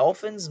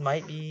 Dolphins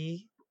might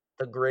be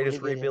the What are greatest they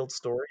getting? rebuild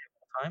story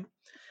of all time.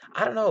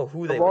 I don't know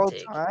who they would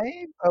take.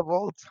 Of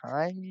all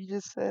time, you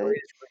just said.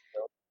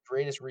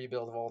 Greatest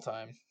rebuild of all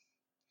time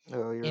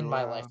Oh, in you're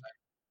my wild. lifetime.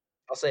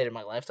 I'll say it in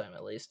my lifetime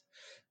at least.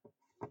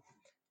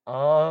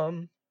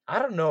 I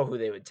don't know who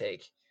they would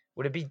take.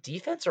 Would it be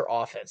defense or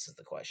offense? Is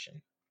the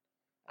question.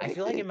 I I think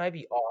feel like it they. might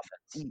be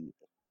offense.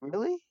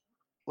 Really?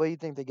 What do you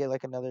think? They get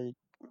like another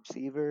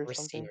receiver or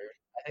something? Receiver.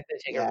 I think they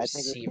take a Yeah, I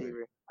think receiver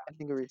receiver. I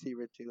think a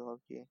receiver too.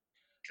 Okay.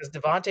 because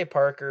Devontae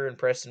Parker and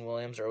Preston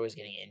Williams are always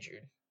getting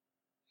injured.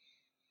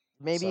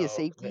 Maybe a So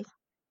safety.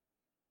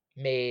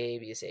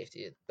 maybe a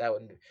safety. Like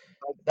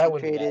That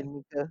wouldn't be bad.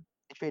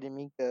 They traded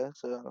Minka,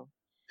 so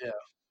Yeah.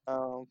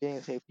 getting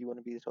a safety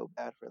wouldn't be so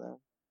bad for them.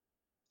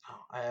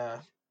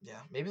 Oh,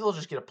 yeah, maybe they'll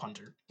just get a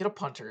punter. Get a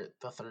punter at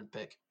the third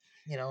pick.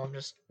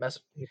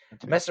 Just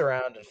mess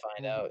around and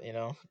find Mhm. out.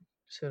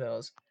 Just who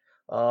knows?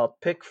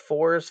 Pick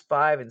fours,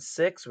 5 and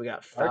 6. We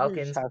got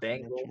Chargers Falcons, have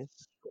some Bengals,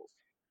 interest. Eagles.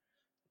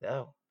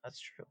 No, that's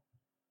true.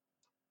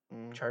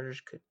 Mm,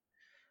 Chargers could.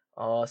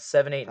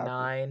 7, 8, Falcons.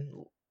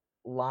 9.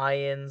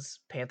 Lions,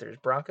 Panthers,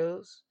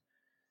 Broncos.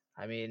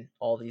 I mean,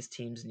 all these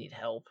teams need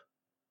help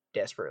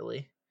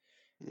desperately.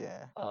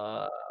 Yeah.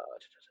 Uh,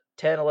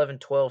 10, 11,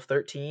 12,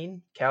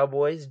 13.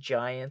 Cowboys,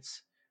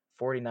 Giants,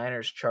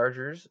 49ers,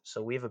 Chargers.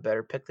 So we have a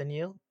better pick than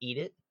you. Eat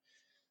it.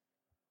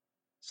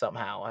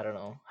 Somehow. I don't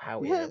know how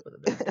we ended What? up with a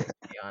better pick,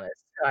 to be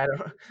honest. I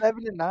don't.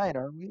 7 and 9,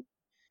 aren't we?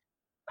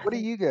 I What are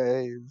think, you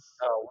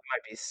guys? oh, we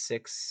might be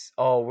 6.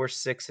 Oh, we're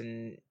 6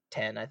 and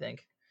 10, I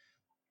think.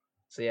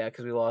 So yeah,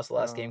 because we lost the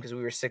last game Uh, because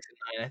we were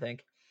 6-9, I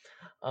think.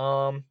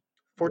 Um,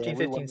 yeah, 14,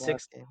 we 15, won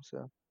last 16. game,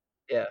 so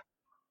Yeah.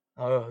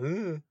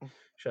 Oh,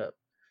 shut up.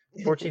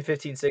 14,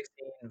 15,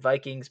 16.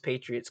 Vikings,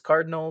 Patriots,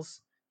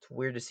 Cardinals. It's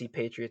weird to see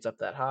Patriots up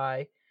that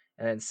high.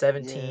 And then yeah.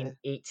 17,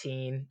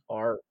 18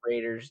 are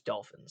Raiders,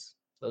 Dolphins.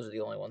 Those are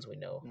the only ones we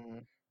know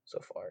Mm, so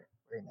far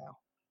right now.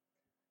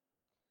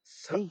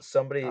 So, hey,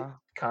 somebody uh,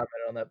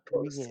 commented on that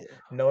what do we post. get?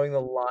 Knowing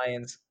the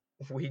Lions,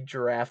 we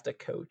draft a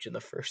coach in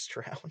the first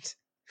round.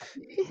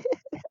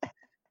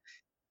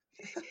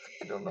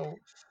 I don't know.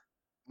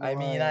 I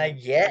mean, I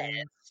Lions, get bro.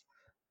 it,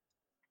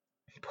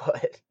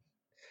 but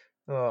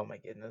oh my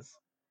goodness.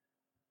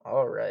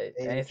 All right.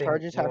 Hey, the Anything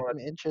Chargers you have want some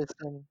interest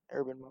in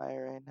Urban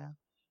Meyer right now.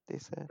 They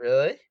said, to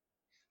really?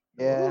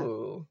 yeah.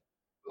 Ooh.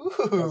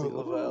 I was like, Ooh,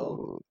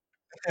 Lavelle. ooh,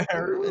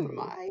 Urban ooh.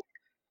 Meyer.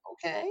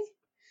 Okay.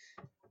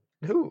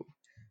 Ooh.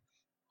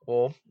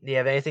 Well, do you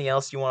have anything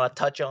else you want to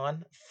touch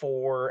on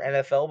for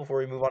NFL before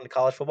we move on to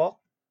college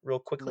football, real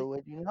quickly? No,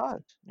 I do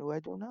not. No, I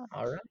do not.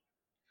 All right.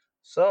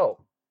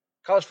 So,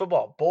 college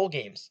football, bowl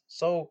games.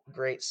 So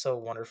great, so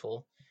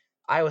wonderful.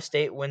 Iowa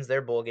State wins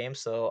their bowl game,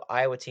 so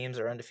Iowa teams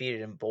are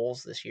undefeated in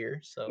bowls this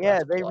year, so Yeah,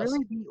 that's a they plus.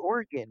 really beat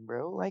Oregon,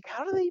 bro. Like,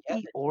 how do they Yeah,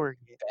 beat they did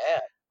Oregon?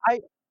 bad.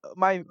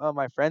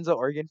 My friend's an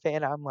Oregon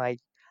fan. I'm like,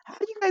 how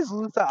did you guys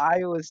lose to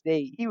Iowa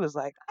State? He was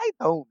like, I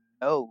don't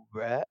know,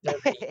 bruh. They're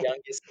the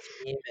youngest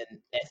team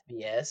in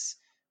FBS,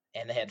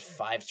 and they had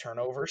 5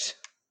 turnovers.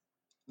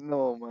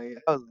 No, my,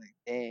 I was like,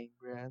 dang,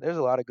 bruh. There's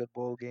a lot of good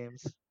bowl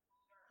games.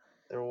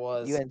 There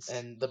was, UNC,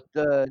 and the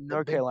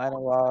North Big Carolina 12.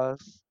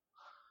 lost.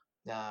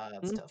 Nah,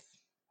 that's Hmm? tough.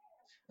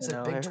 I I said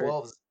know, I Big heard.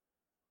 12 is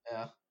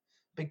yeah.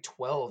 Big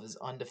 12 is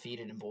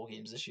undefeated in bowl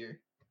games this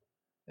year.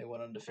 They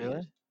went Really?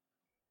 undefeated.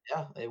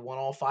 Yeah, they won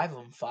all 5 of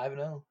them,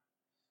 5-0.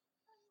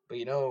 But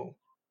you know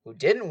who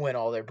didn't win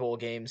all their bowl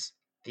games?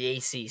 The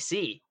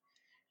ACC.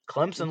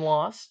 Clemson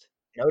lost,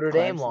 Notre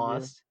Dame Clemson,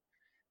 dude. lost,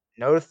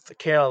 North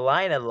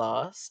Carolina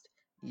lost,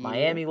 Yeah.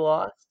 Miami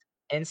lost,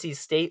 NC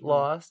State Mm,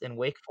 lost, and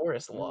Wake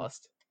Forest mm.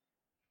 lost.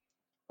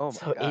 Oh my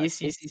So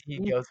gosh. ACC ACC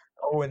goes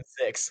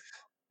 0-6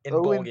 in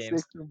 0 bowl and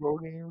games. 6 in bowl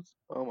games.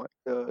 Oh my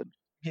god.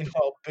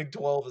 Meanwhile, Big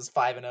 12 is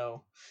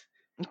 5-0.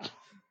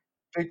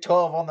 Big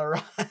 12 on the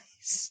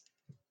rise.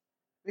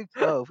 Big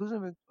 12. Who's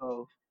in Big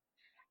 12?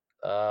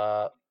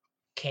 Uh,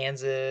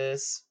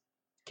 Kansas,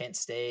 Kent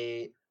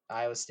State,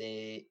 Iowa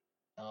State,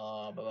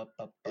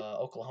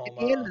 Oklahoma,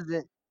 Indiana's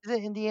in. Is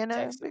it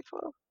Indiana in Texas. Big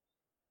 12?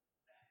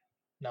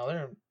 No,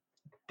 they're in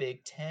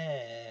Big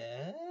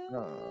 10.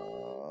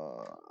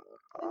 Uh,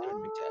 I think they're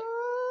in Big 10.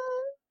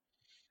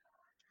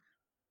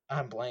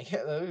 I'm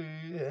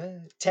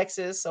blanking.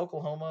 Texas,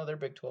 Oklahoma, they're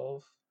Big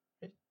 12.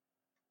 Right?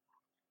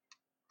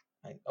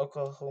 Like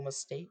Oklahoma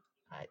State.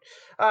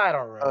 I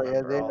don't oh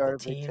yeah, remember they all the are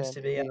Big teams 10.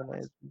 to be Indiana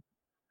honest. is.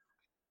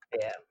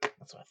 Yeah,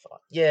 that's what I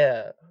thought.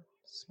 Yeah,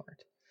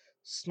 smart,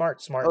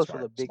 smart, smart, Oh, so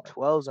the smart, Big smart,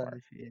 12's smart.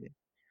 undefeated.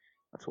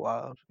 That's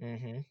wild.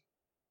 Mm-hmm.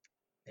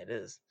 It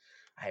is.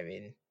 I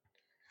mean,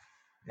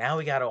 now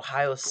we got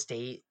Ohio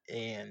State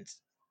and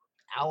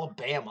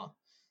Alabama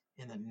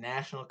in the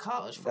National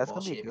College That's Football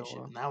gonna be a good Championship,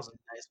 one. and that was a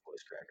nice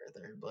voice crack right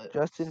there. But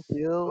Justin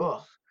Fields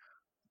oh,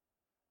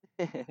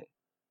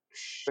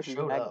 versus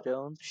showed Mac up.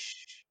 Jones.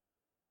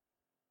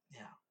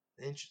 Yeah.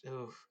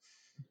 Oof.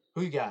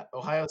 Who you got?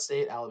 Ohio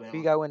State, Who you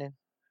Alabama. got winning? You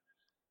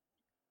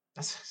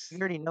That's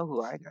already know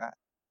who I got.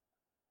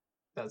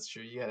 that's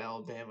true. You got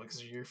Alabama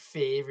because you're your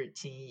favorite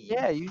team.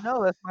 Yeah, you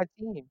know that's my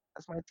team.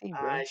 That's my team, I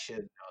bro. should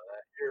know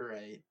that. You're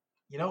right.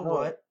 You You know know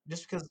it. what?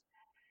 Just because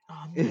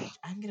I'm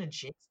gonna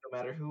jinx no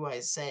matter who I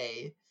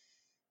say.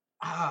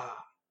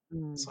 Ah,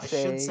 so I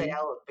should say Say,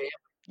 Alabama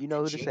you to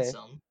know who to jinx say.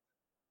 them.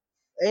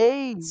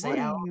 Hey, Say what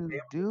are Alabama you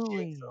to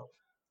jinx doing? them.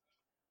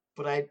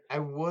 But I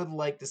would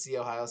like to see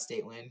Ohio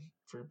State win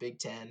for Big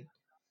Ten.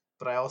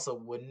 But I also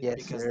wouldn't Yes,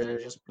 because then it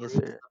sir. just Yes, proves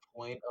sir. the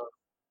point of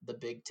the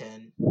Big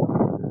Ten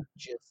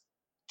just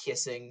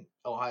kissing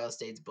Ohio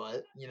State's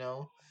butt, you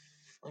know?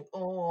 Like,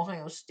 oh,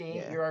 Ohio State,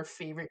 Yeah. you're our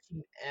favorite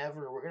team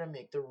ever. We're gonna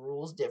make the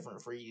rules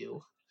different for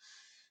you,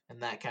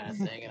 and that kind of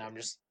thing. And I'm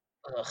just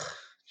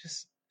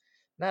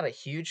not a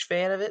huge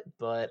fan of it.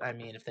 But I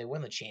mean, if they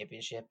win the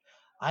championship,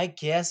 I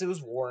guess it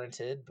was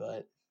warranted.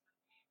 But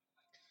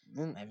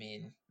Mm, I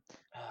mean,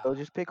 So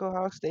just pick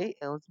Ohio State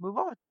and let's move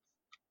on.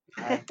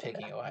 I'm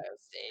picking Ohio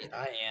State.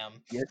 I am.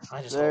 Yes,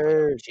 I just hope I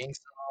don't sir. jinx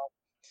them.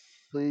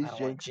 I Please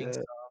don't want to jinx jinx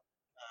it.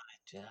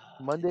 them.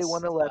 Monday It's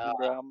 1/11,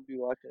 bro. I'm gonna be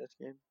watching this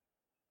game.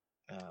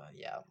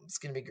 yeah, it's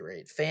gonna be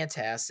great,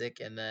 fantastic.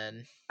 And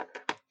then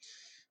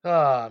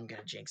I'm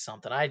gonna jinx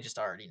something. I just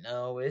already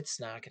know it's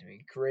not gonna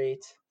be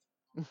great.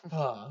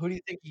 Who do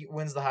you think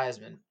wins the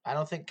Heisman? I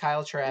don't think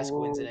Kyle Trask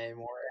wins it Ooh,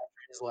 anymore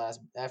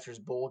after his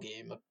bowl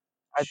game.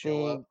 I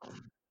Show up, think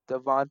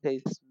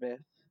Devontae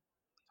Smith.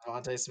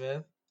 Devontae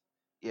Smith.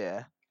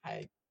 Yeah,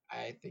 I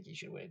I think he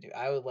should win it too.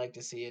 I would like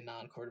to see a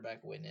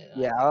non-quarterback win it,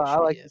 and I yeah. think it I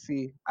should be like to it.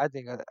 see. I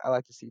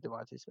like to see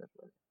Devontae Smith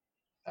win.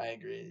 I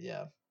agree.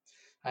 Yeah,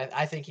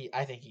 I think he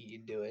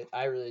can do it.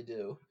 I really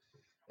do.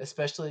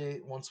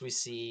 Especially once we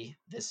see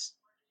this.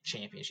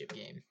 championship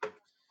game.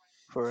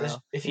 For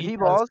real. If If he he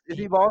does, balls, if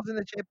he balls in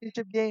the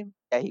championship game,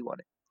 yeah, he won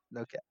it.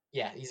 No cap.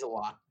 yeah, he's a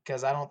lock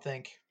because I don't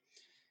think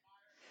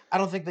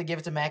they give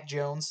it to Mac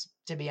Jones,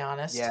 to be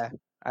honest. Yeah,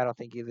 I don't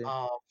think either.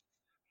 Um,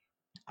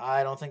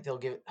 I don't think they'll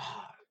give it.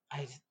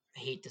 I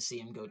hate to see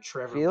him go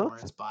Trevor Fields,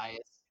 Lawrence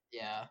bias.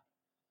 Yeah,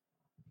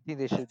 I think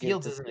they should give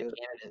it Fields to isn't a Fields.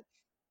 candidate.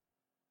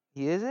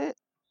 He is it?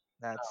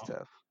 That's No,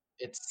 tough.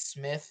 it's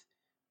Smith,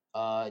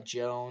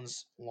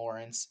 Jones,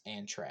 Lawrence,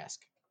 and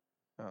Trask.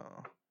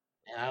 Oh,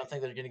 And I don't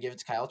think they're going to give it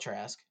to Kyle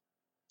Trask.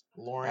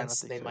 I don't Lawrence,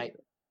 think they so might.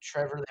 either.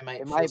 Trevor, they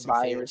It might feel might some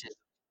bias. favoritism.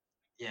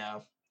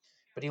 Yeah,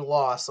 but he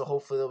lost, so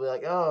hopefully they'll be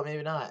like, oh,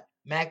 maybe not.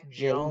 Mac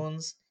Yeah,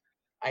 Jones,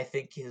 I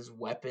think his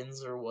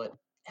weapons are what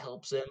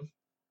helps him.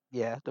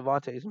 yeah,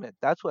 Devontae Smith.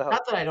 That's what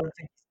Not helped that him, I bro. don't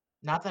think,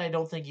 not that I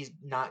don't think he's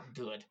not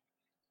good.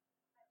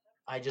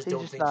 I just He's don't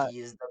just think not. he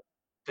is the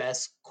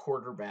best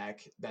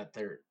quarterback that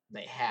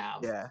they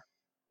have. Yeah,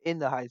 in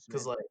the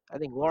Cause Heisman. like, I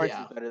think Lawrence is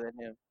yeah, better than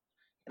him,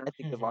 and I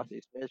think hmm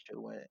Devontae Smith should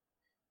win it.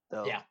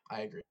 So yeah,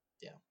 I agree.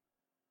 Yeah,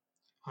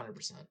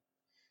 100%.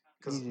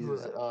 Because easy who as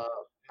was it? that.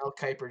 Mel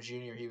Kiper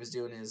Jr. He was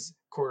doing his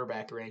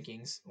quarterback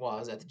rankings while I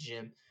was at the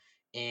gym,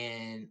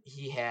 and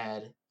he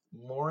had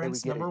Hey, we Lawrence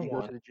get it. number You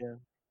go one. to the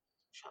gym.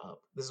 Shut up.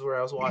 This is where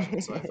I was watching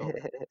it, so I felt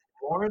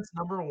Lawrence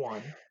number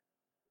one,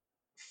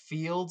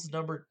 Fields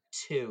number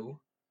two,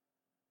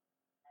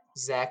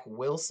 Zach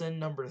Wilson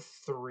number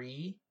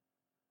three,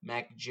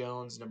 Mac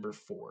Jones number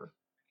four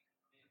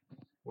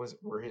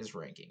were his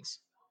rankings.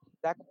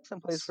 Zach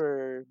Wilson plays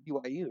for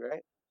BYU,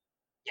 right?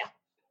 Yeah,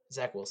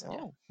 Zach Wilson. Yeah,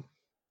 Oh,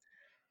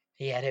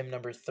 he had him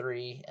number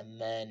three, and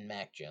then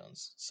Mac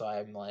Jones. So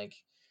I'm like,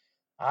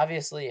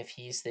 obviously, if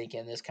he's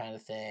thinking this kind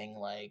of thing,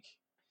 like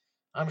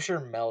I'm sure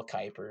Mel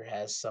Kiper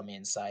has some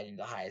insight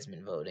into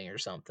Heisman voting or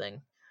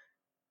something.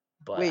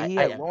 But wait, I, he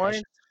I, had I Lawrence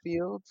should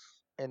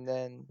Fields, and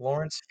then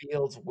Lawrence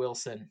Fields,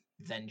 Wilson,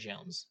 then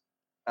Jones.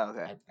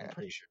 okay, I'm yeah,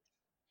 pretty sure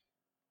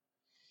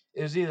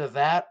it was either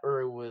that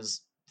or it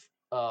was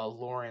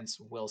Lawrence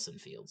Wilson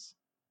Fields,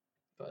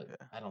 but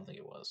yeah, I don't think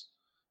it was.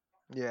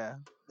 yeah.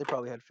 They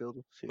probably had Fields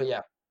But too.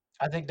 yeah,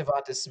 I think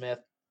Devonta Smith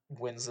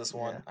wins this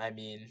Yeah, one. I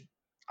mean,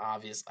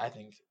 obvious. I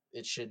think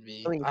it should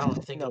I be. mean, I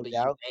don't think it'll no be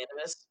doubt.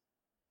 unanimous.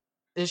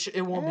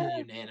 It won't be Eh,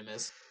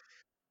 unanimous.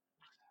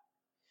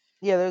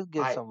 yeah, they'll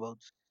give I some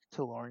votes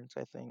to Lawrence,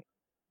 I think,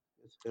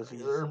 just because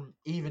he's or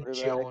even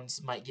quarterback.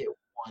 Jones might get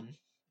one.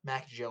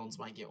 Mac Jones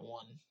might get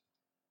one.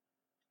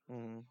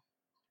 Mm,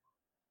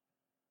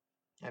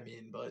 I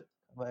mean, but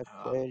comeback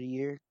uh, player of the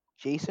year.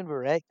 Jason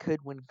Verrett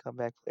could win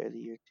comeback player of the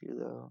year too,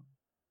 though.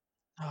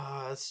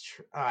 that's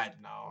true. I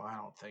no, I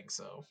don't think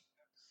so.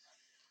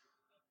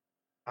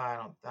 I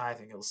don't. I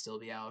think it'll still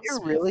be Alex You're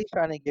Smith. really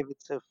trying to give it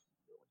to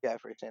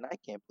Jefferson. I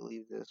can't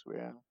believe this,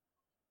 bro.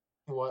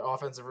 What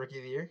offensive rookie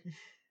of the year?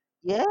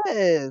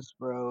 Yes,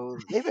 bro.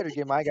 They better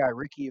give my guy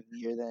Rookie of the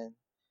Year then.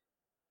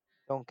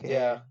 Don't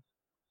Yeah. care.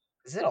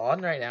 Is it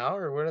on right now,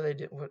 or what are they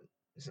do? What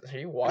are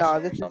you watching No,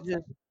 it or this is something?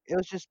 just it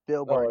was just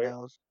Bill Oh,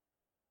 Barnell's.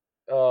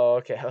 oh,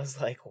 okay. I was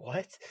like,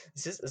 what?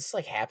 Is this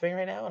like happening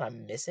right now, and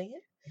I'm missing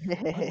it?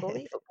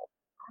 Unbelievable!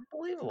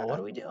 Unbelievable! What Nah,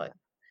 are we doing?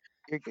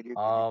 you're good. You're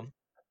good. You're Um.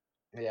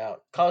 Yeah.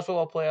 College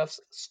football playoffs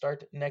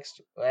start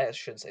next. I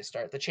shouldn't say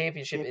start. The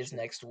championship is championship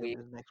next week,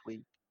 is next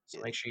week. so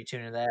Yeah, make sure you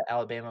tune into that.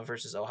 Alabama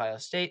versus Ohio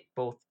State,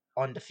 both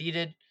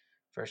undefeated.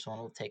 First one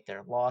will take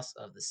their loss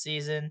of the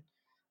season.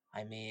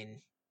 I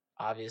mean,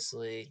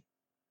 obviously,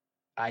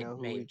 you I know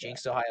who may we have got.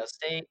 jinxed Ohio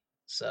State,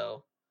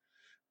 so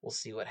we'll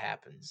see what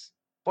happens.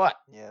 But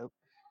Yep.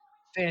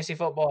 fantasy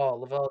football,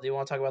 Lavelle, do you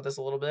want to talk about this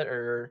a little bit,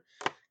 or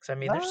because I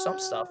mean, there's some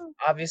stuff. No,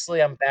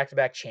 Obviously, I'm back to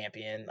back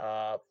champion,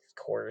 of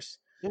course.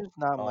 there's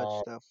not much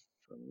Um, stuff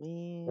for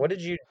me, what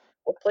did you?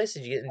 What place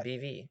did you get in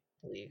BV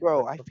league?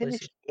 bro. What I what place?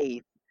 finished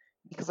eighth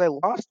because I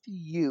lost to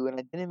you and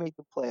I didn't make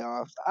the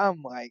playoffs.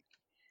 I'm like,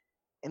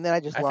 and then I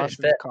just I lost finished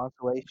in the fifth.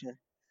 consolation.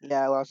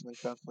 Yeah, I lost in the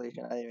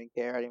consolation. I didn't even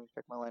care. I didn't even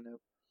check my lineup.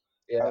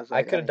 I Yeah, was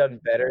I like, I could have didn't even done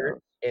care what better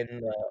else. in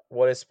the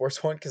what is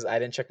sports one because I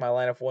didn't check my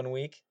lineup 1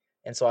 week,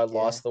 and so I Yeah.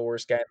 lost the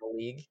worst guy in the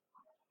league.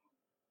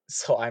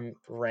 So I'm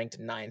ranked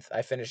ninth.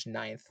 I finished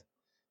ninth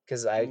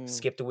because I Mm,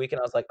 skipped a week and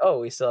I was like, oh,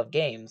 we still have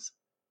games.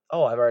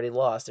 Oh, I've already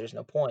lost. There's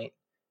no point.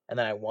 And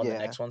then I won the yeah.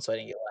 next one, so I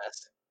didn't get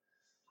last.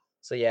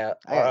 So yeah,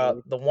 I got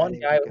eighth. the I one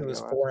didn't even guy think who I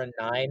was got last.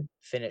 4-9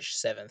 finished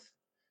seventh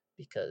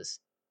because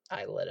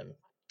I let him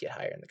get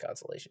higher in the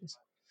consolations.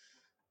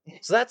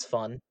 So that's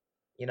fun.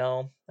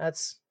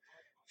 That's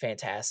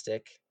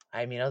fantastic.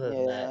 I mean, other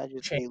than Yeah, that, I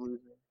just stay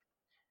losing.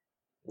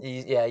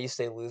 yeah, you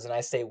stay losing,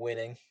 I stay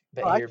winning.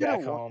 But Bro, I here should have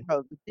back won. home,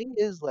 Bro, the thing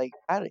is, like,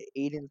 I had an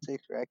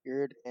 8-6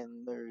 record,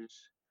 and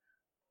there's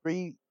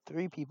three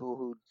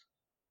people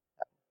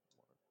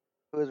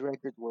whose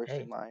record's worse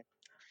than hey, mine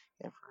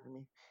in front of me.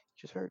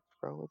 It just hurts,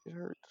 bro. It just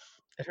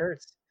hurts. it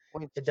hurts.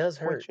 Points, It does points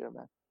hurt. should have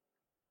mattered.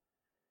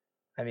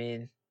 I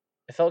mean,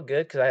 it felt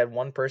good because I had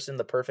one person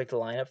the perfect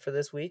lineup for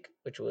this week,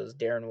 which was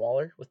Darren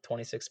Waller with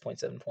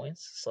 26.7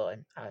 points. So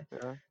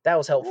Yeah. that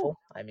was Ooh, helpful.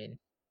 I mean,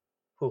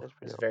 whew, that's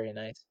it pretty was helpful. very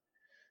nice.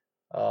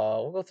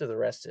 We'll go through the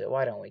rest of it.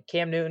 Why don't we?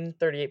 Cam Newton,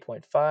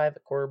 38.5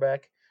 at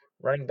quarterback.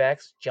 Running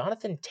backs,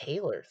 Jonathan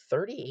Taylor,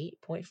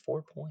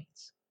 38.4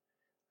 points.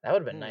 That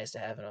would have been Mm, nice to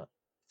have in a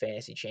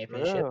fantasy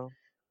championship. bro.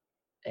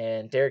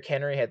 And Derrick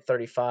Henry had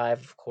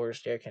 35. Of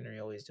course, Derrick Henry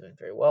always doing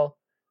very well.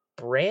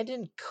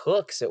 Brandon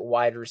Cooks at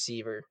wide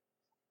receiver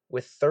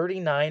with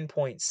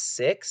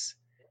 39.6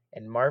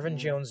 and Marvin Mm,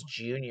 Jones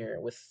Jr.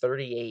 with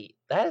 38.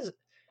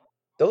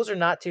 Those are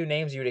not two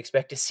names you would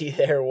expect to see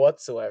there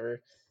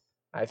whatsoever.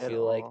 I at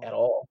feel like all. at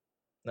all.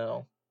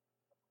 No.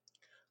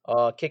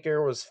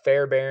 Kicker was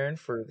Fairbairn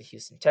for the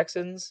Houston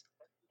Texans,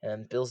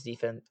 and Bills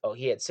defense. Oh,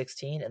 he had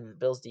 16, and the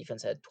Bills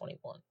defense had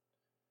 21.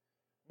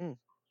 Mm,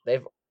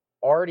 They've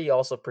already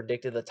also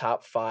predicted the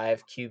top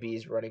 5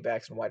 QBs, running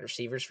backs, and wide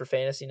receivers for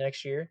fantasy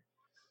next year. yeah.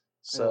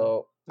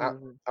 So I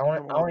Who's I want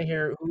number I want one? to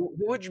hear who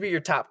would you be your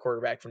top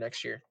quarterback for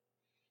next year?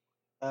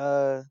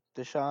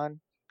 Deshaun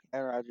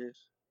and Rogers.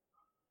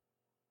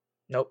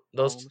 Nope,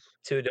 those Holmes.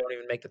 two don't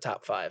even make the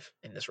top 5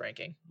 in this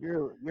ranking.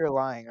 You're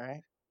lying,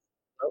 right?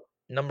 Nope.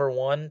 Number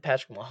 1,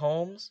 Patrick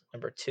Mahomes.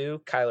 Number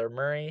 2, Kyler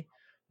Murray.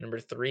 Number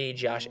 3,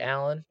 Josh Mm,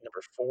 Allen.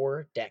 Number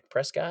 4, Dak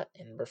Prescott.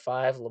 And number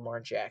 5, Lamar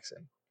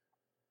Jackson.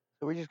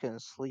 so we're just gonna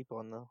sleep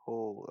on the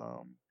whole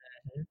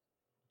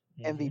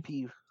Mm-hmm.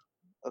 MVP.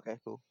 Okay,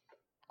 cool,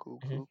 cool,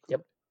 Mm-hmm. cool,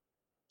 Yep. cool.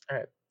 All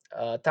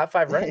right. Top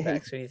 5 running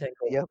backs. Yep, Who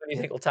do you yep.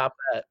 think will top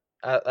that?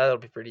 That'll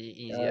be pretty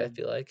easy. I Uh,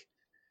 feel like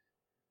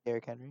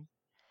Derrick Henry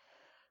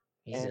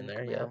he's in and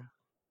there. Yep.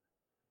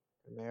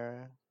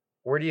 Kamara,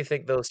 Where do you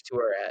think those two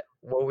are at?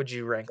 What would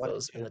you rank one and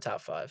those in two, the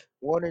top 5?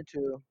 one and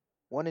two,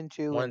 one and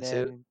two, One and and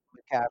two. then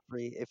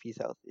McCaffrey if he's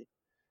healthy.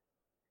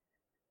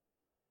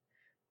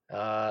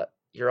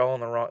 You're all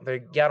in the wrong. They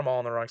got them all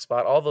in the wrong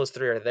spot. All those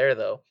 3 are there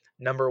though.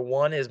 Number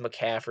 1 is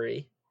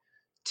McCaffrey.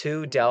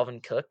 2, Mm.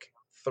 Dalvin Cook.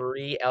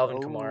 3, Alvin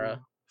Kamara.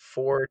 Oh,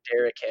 4,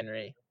 Derrick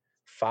Henry.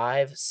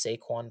 5,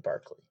 Saquon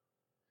Barkley.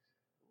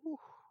 ooh,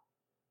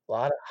 A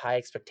lot of high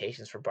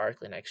expectations for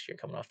Barkley next year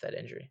coming off that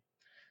injury.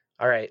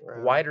 All right,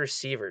 bro. wide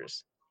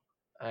receivers.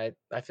 I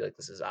feel like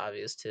this is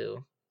obvious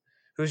too.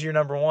 Who's your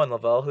number 1,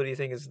 Lavelle? Who do you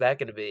think is that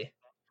going to be?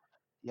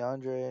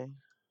 DeAndre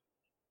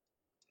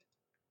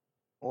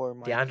or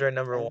Mike DeAndre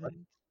number 1.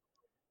 Evans.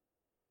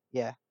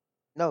 Yeah.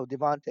 No,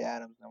 Devontae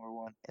Adams number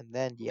one, and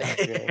then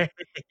DeAndre.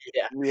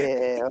 Yeah,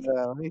 Yeah, hold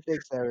on, let me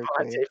fix that real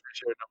Devontae quick. for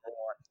sure number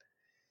 1.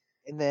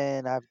 And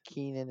then I have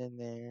Keenan in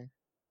there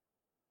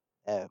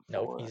at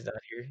Nope, four. he's not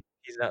here.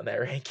 He's not in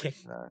that Of ranking.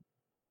 course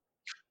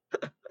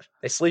not.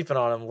 They sleeping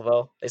on him,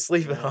 Lavelle. They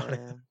sleeping on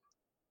him.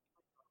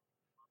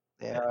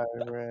 Yeah, they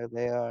are, bro.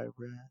 They are,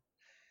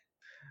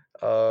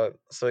 bro.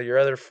 So your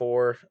other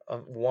 4,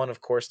 1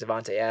 of course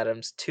Devontae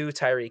Adams, 2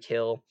 Tyreek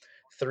Hill,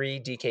 3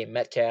 DK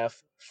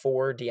Metcalf,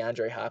 4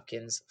 DeAndre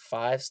Hopkins,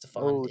 5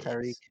 Stephon Oh,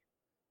 Tyreek. Diggs.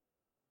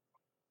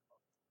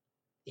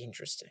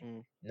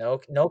 Interesting. Mm,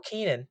 No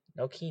Keenan.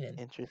 No Keenan.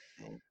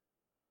 interesting.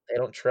 They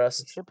don't They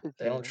trust should put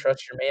they don't Keenan.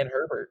 trust your man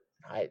Herbert.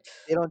 I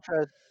They don't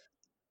trust.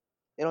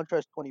 They don't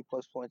trust 20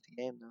 plus points a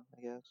game though.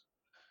 I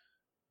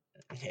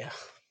guess. yeah.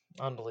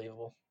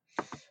 Unbelievable.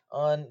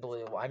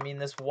 Unbelievable. I mean,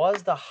 this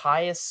was the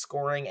highest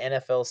scoring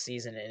NFL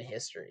season in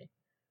history.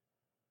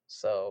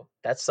 So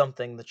that's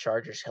something the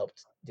Chargers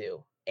helped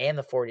do. And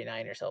the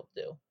 49ers helped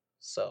do.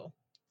 So,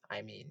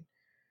 I mean,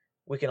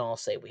 we can all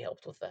say we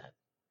helped with that.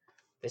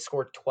 They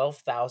scored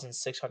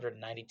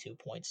 12,692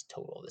 points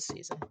total this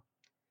season.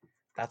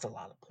 That's a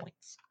lot of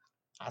points.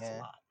 That's a Yeah.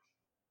 lot.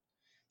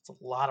 It's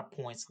a lot of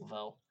points,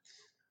 Lavelle.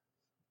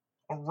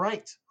 All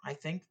right. I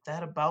think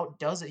that about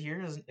does it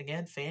here.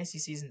 Again, fantasy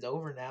season's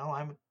over now.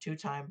 I'm a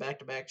 2-time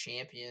back-to-back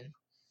champion.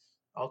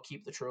 I'll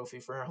keep the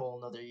trophy for a whole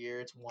another year.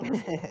 It's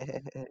wonderful.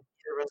 Neither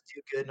of us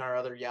do good in our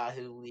other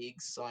Yahoo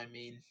leagues, so I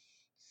mean,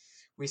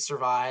 we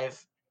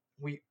survive.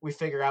 We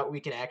figure out we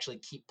can actually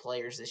keep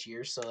players this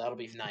year, so that'll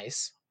be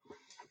nice.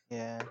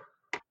 Yeah.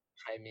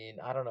 I mean,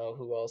 I don't know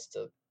who else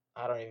to.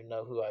 I don't even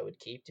know who I would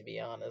keep to be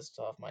honest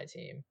off my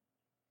team.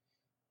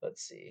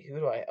 Let's see. Who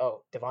do I?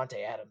 Oh,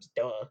 Devonte Adams.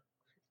 Duh.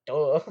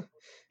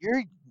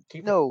 You're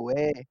Keep him. no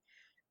way.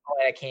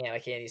 Oh, I can't. I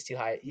can't. He's too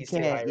high. You He's too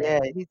can't. high Yeah,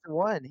 ranked. he's the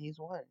one. He's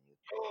one.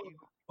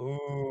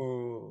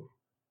 Ooh,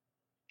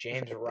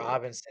 James Okay.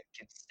 Robinson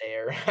can stay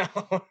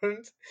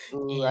around.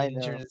 Ooh, I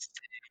know. Interesting.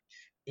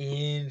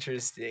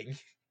 Interesting.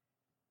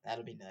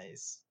 That'll be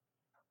nice.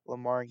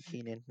 Lamar and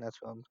Keenan.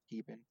 That's what I'm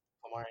keeping.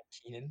 Lamar and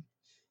Keenan.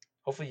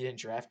 Hopefully you didn't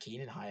draft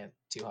Keenan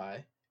too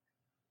high.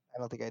 I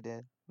don't think I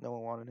did. No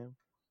one wanted him.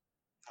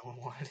 No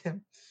one wanted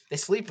him. They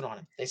sleeping on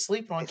him. They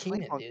sleeping They on sleep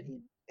Keenan, on dude.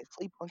 Keenan. They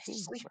sleep on They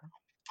Keenan, sleep.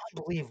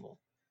 Unbelievable.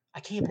 I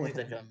can't believe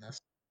they've bro. done this.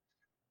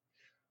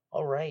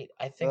 All right.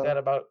 I think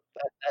Well,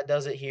 that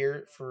does it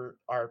here for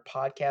our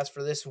podcast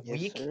for this yes,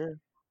 week. sir.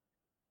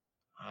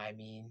 I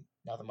mean,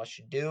 nothing much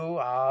to do,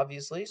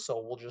 obviously,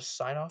 so we'll just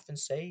sign off and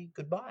say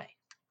goodbye.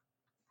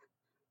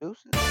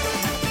 Deuces.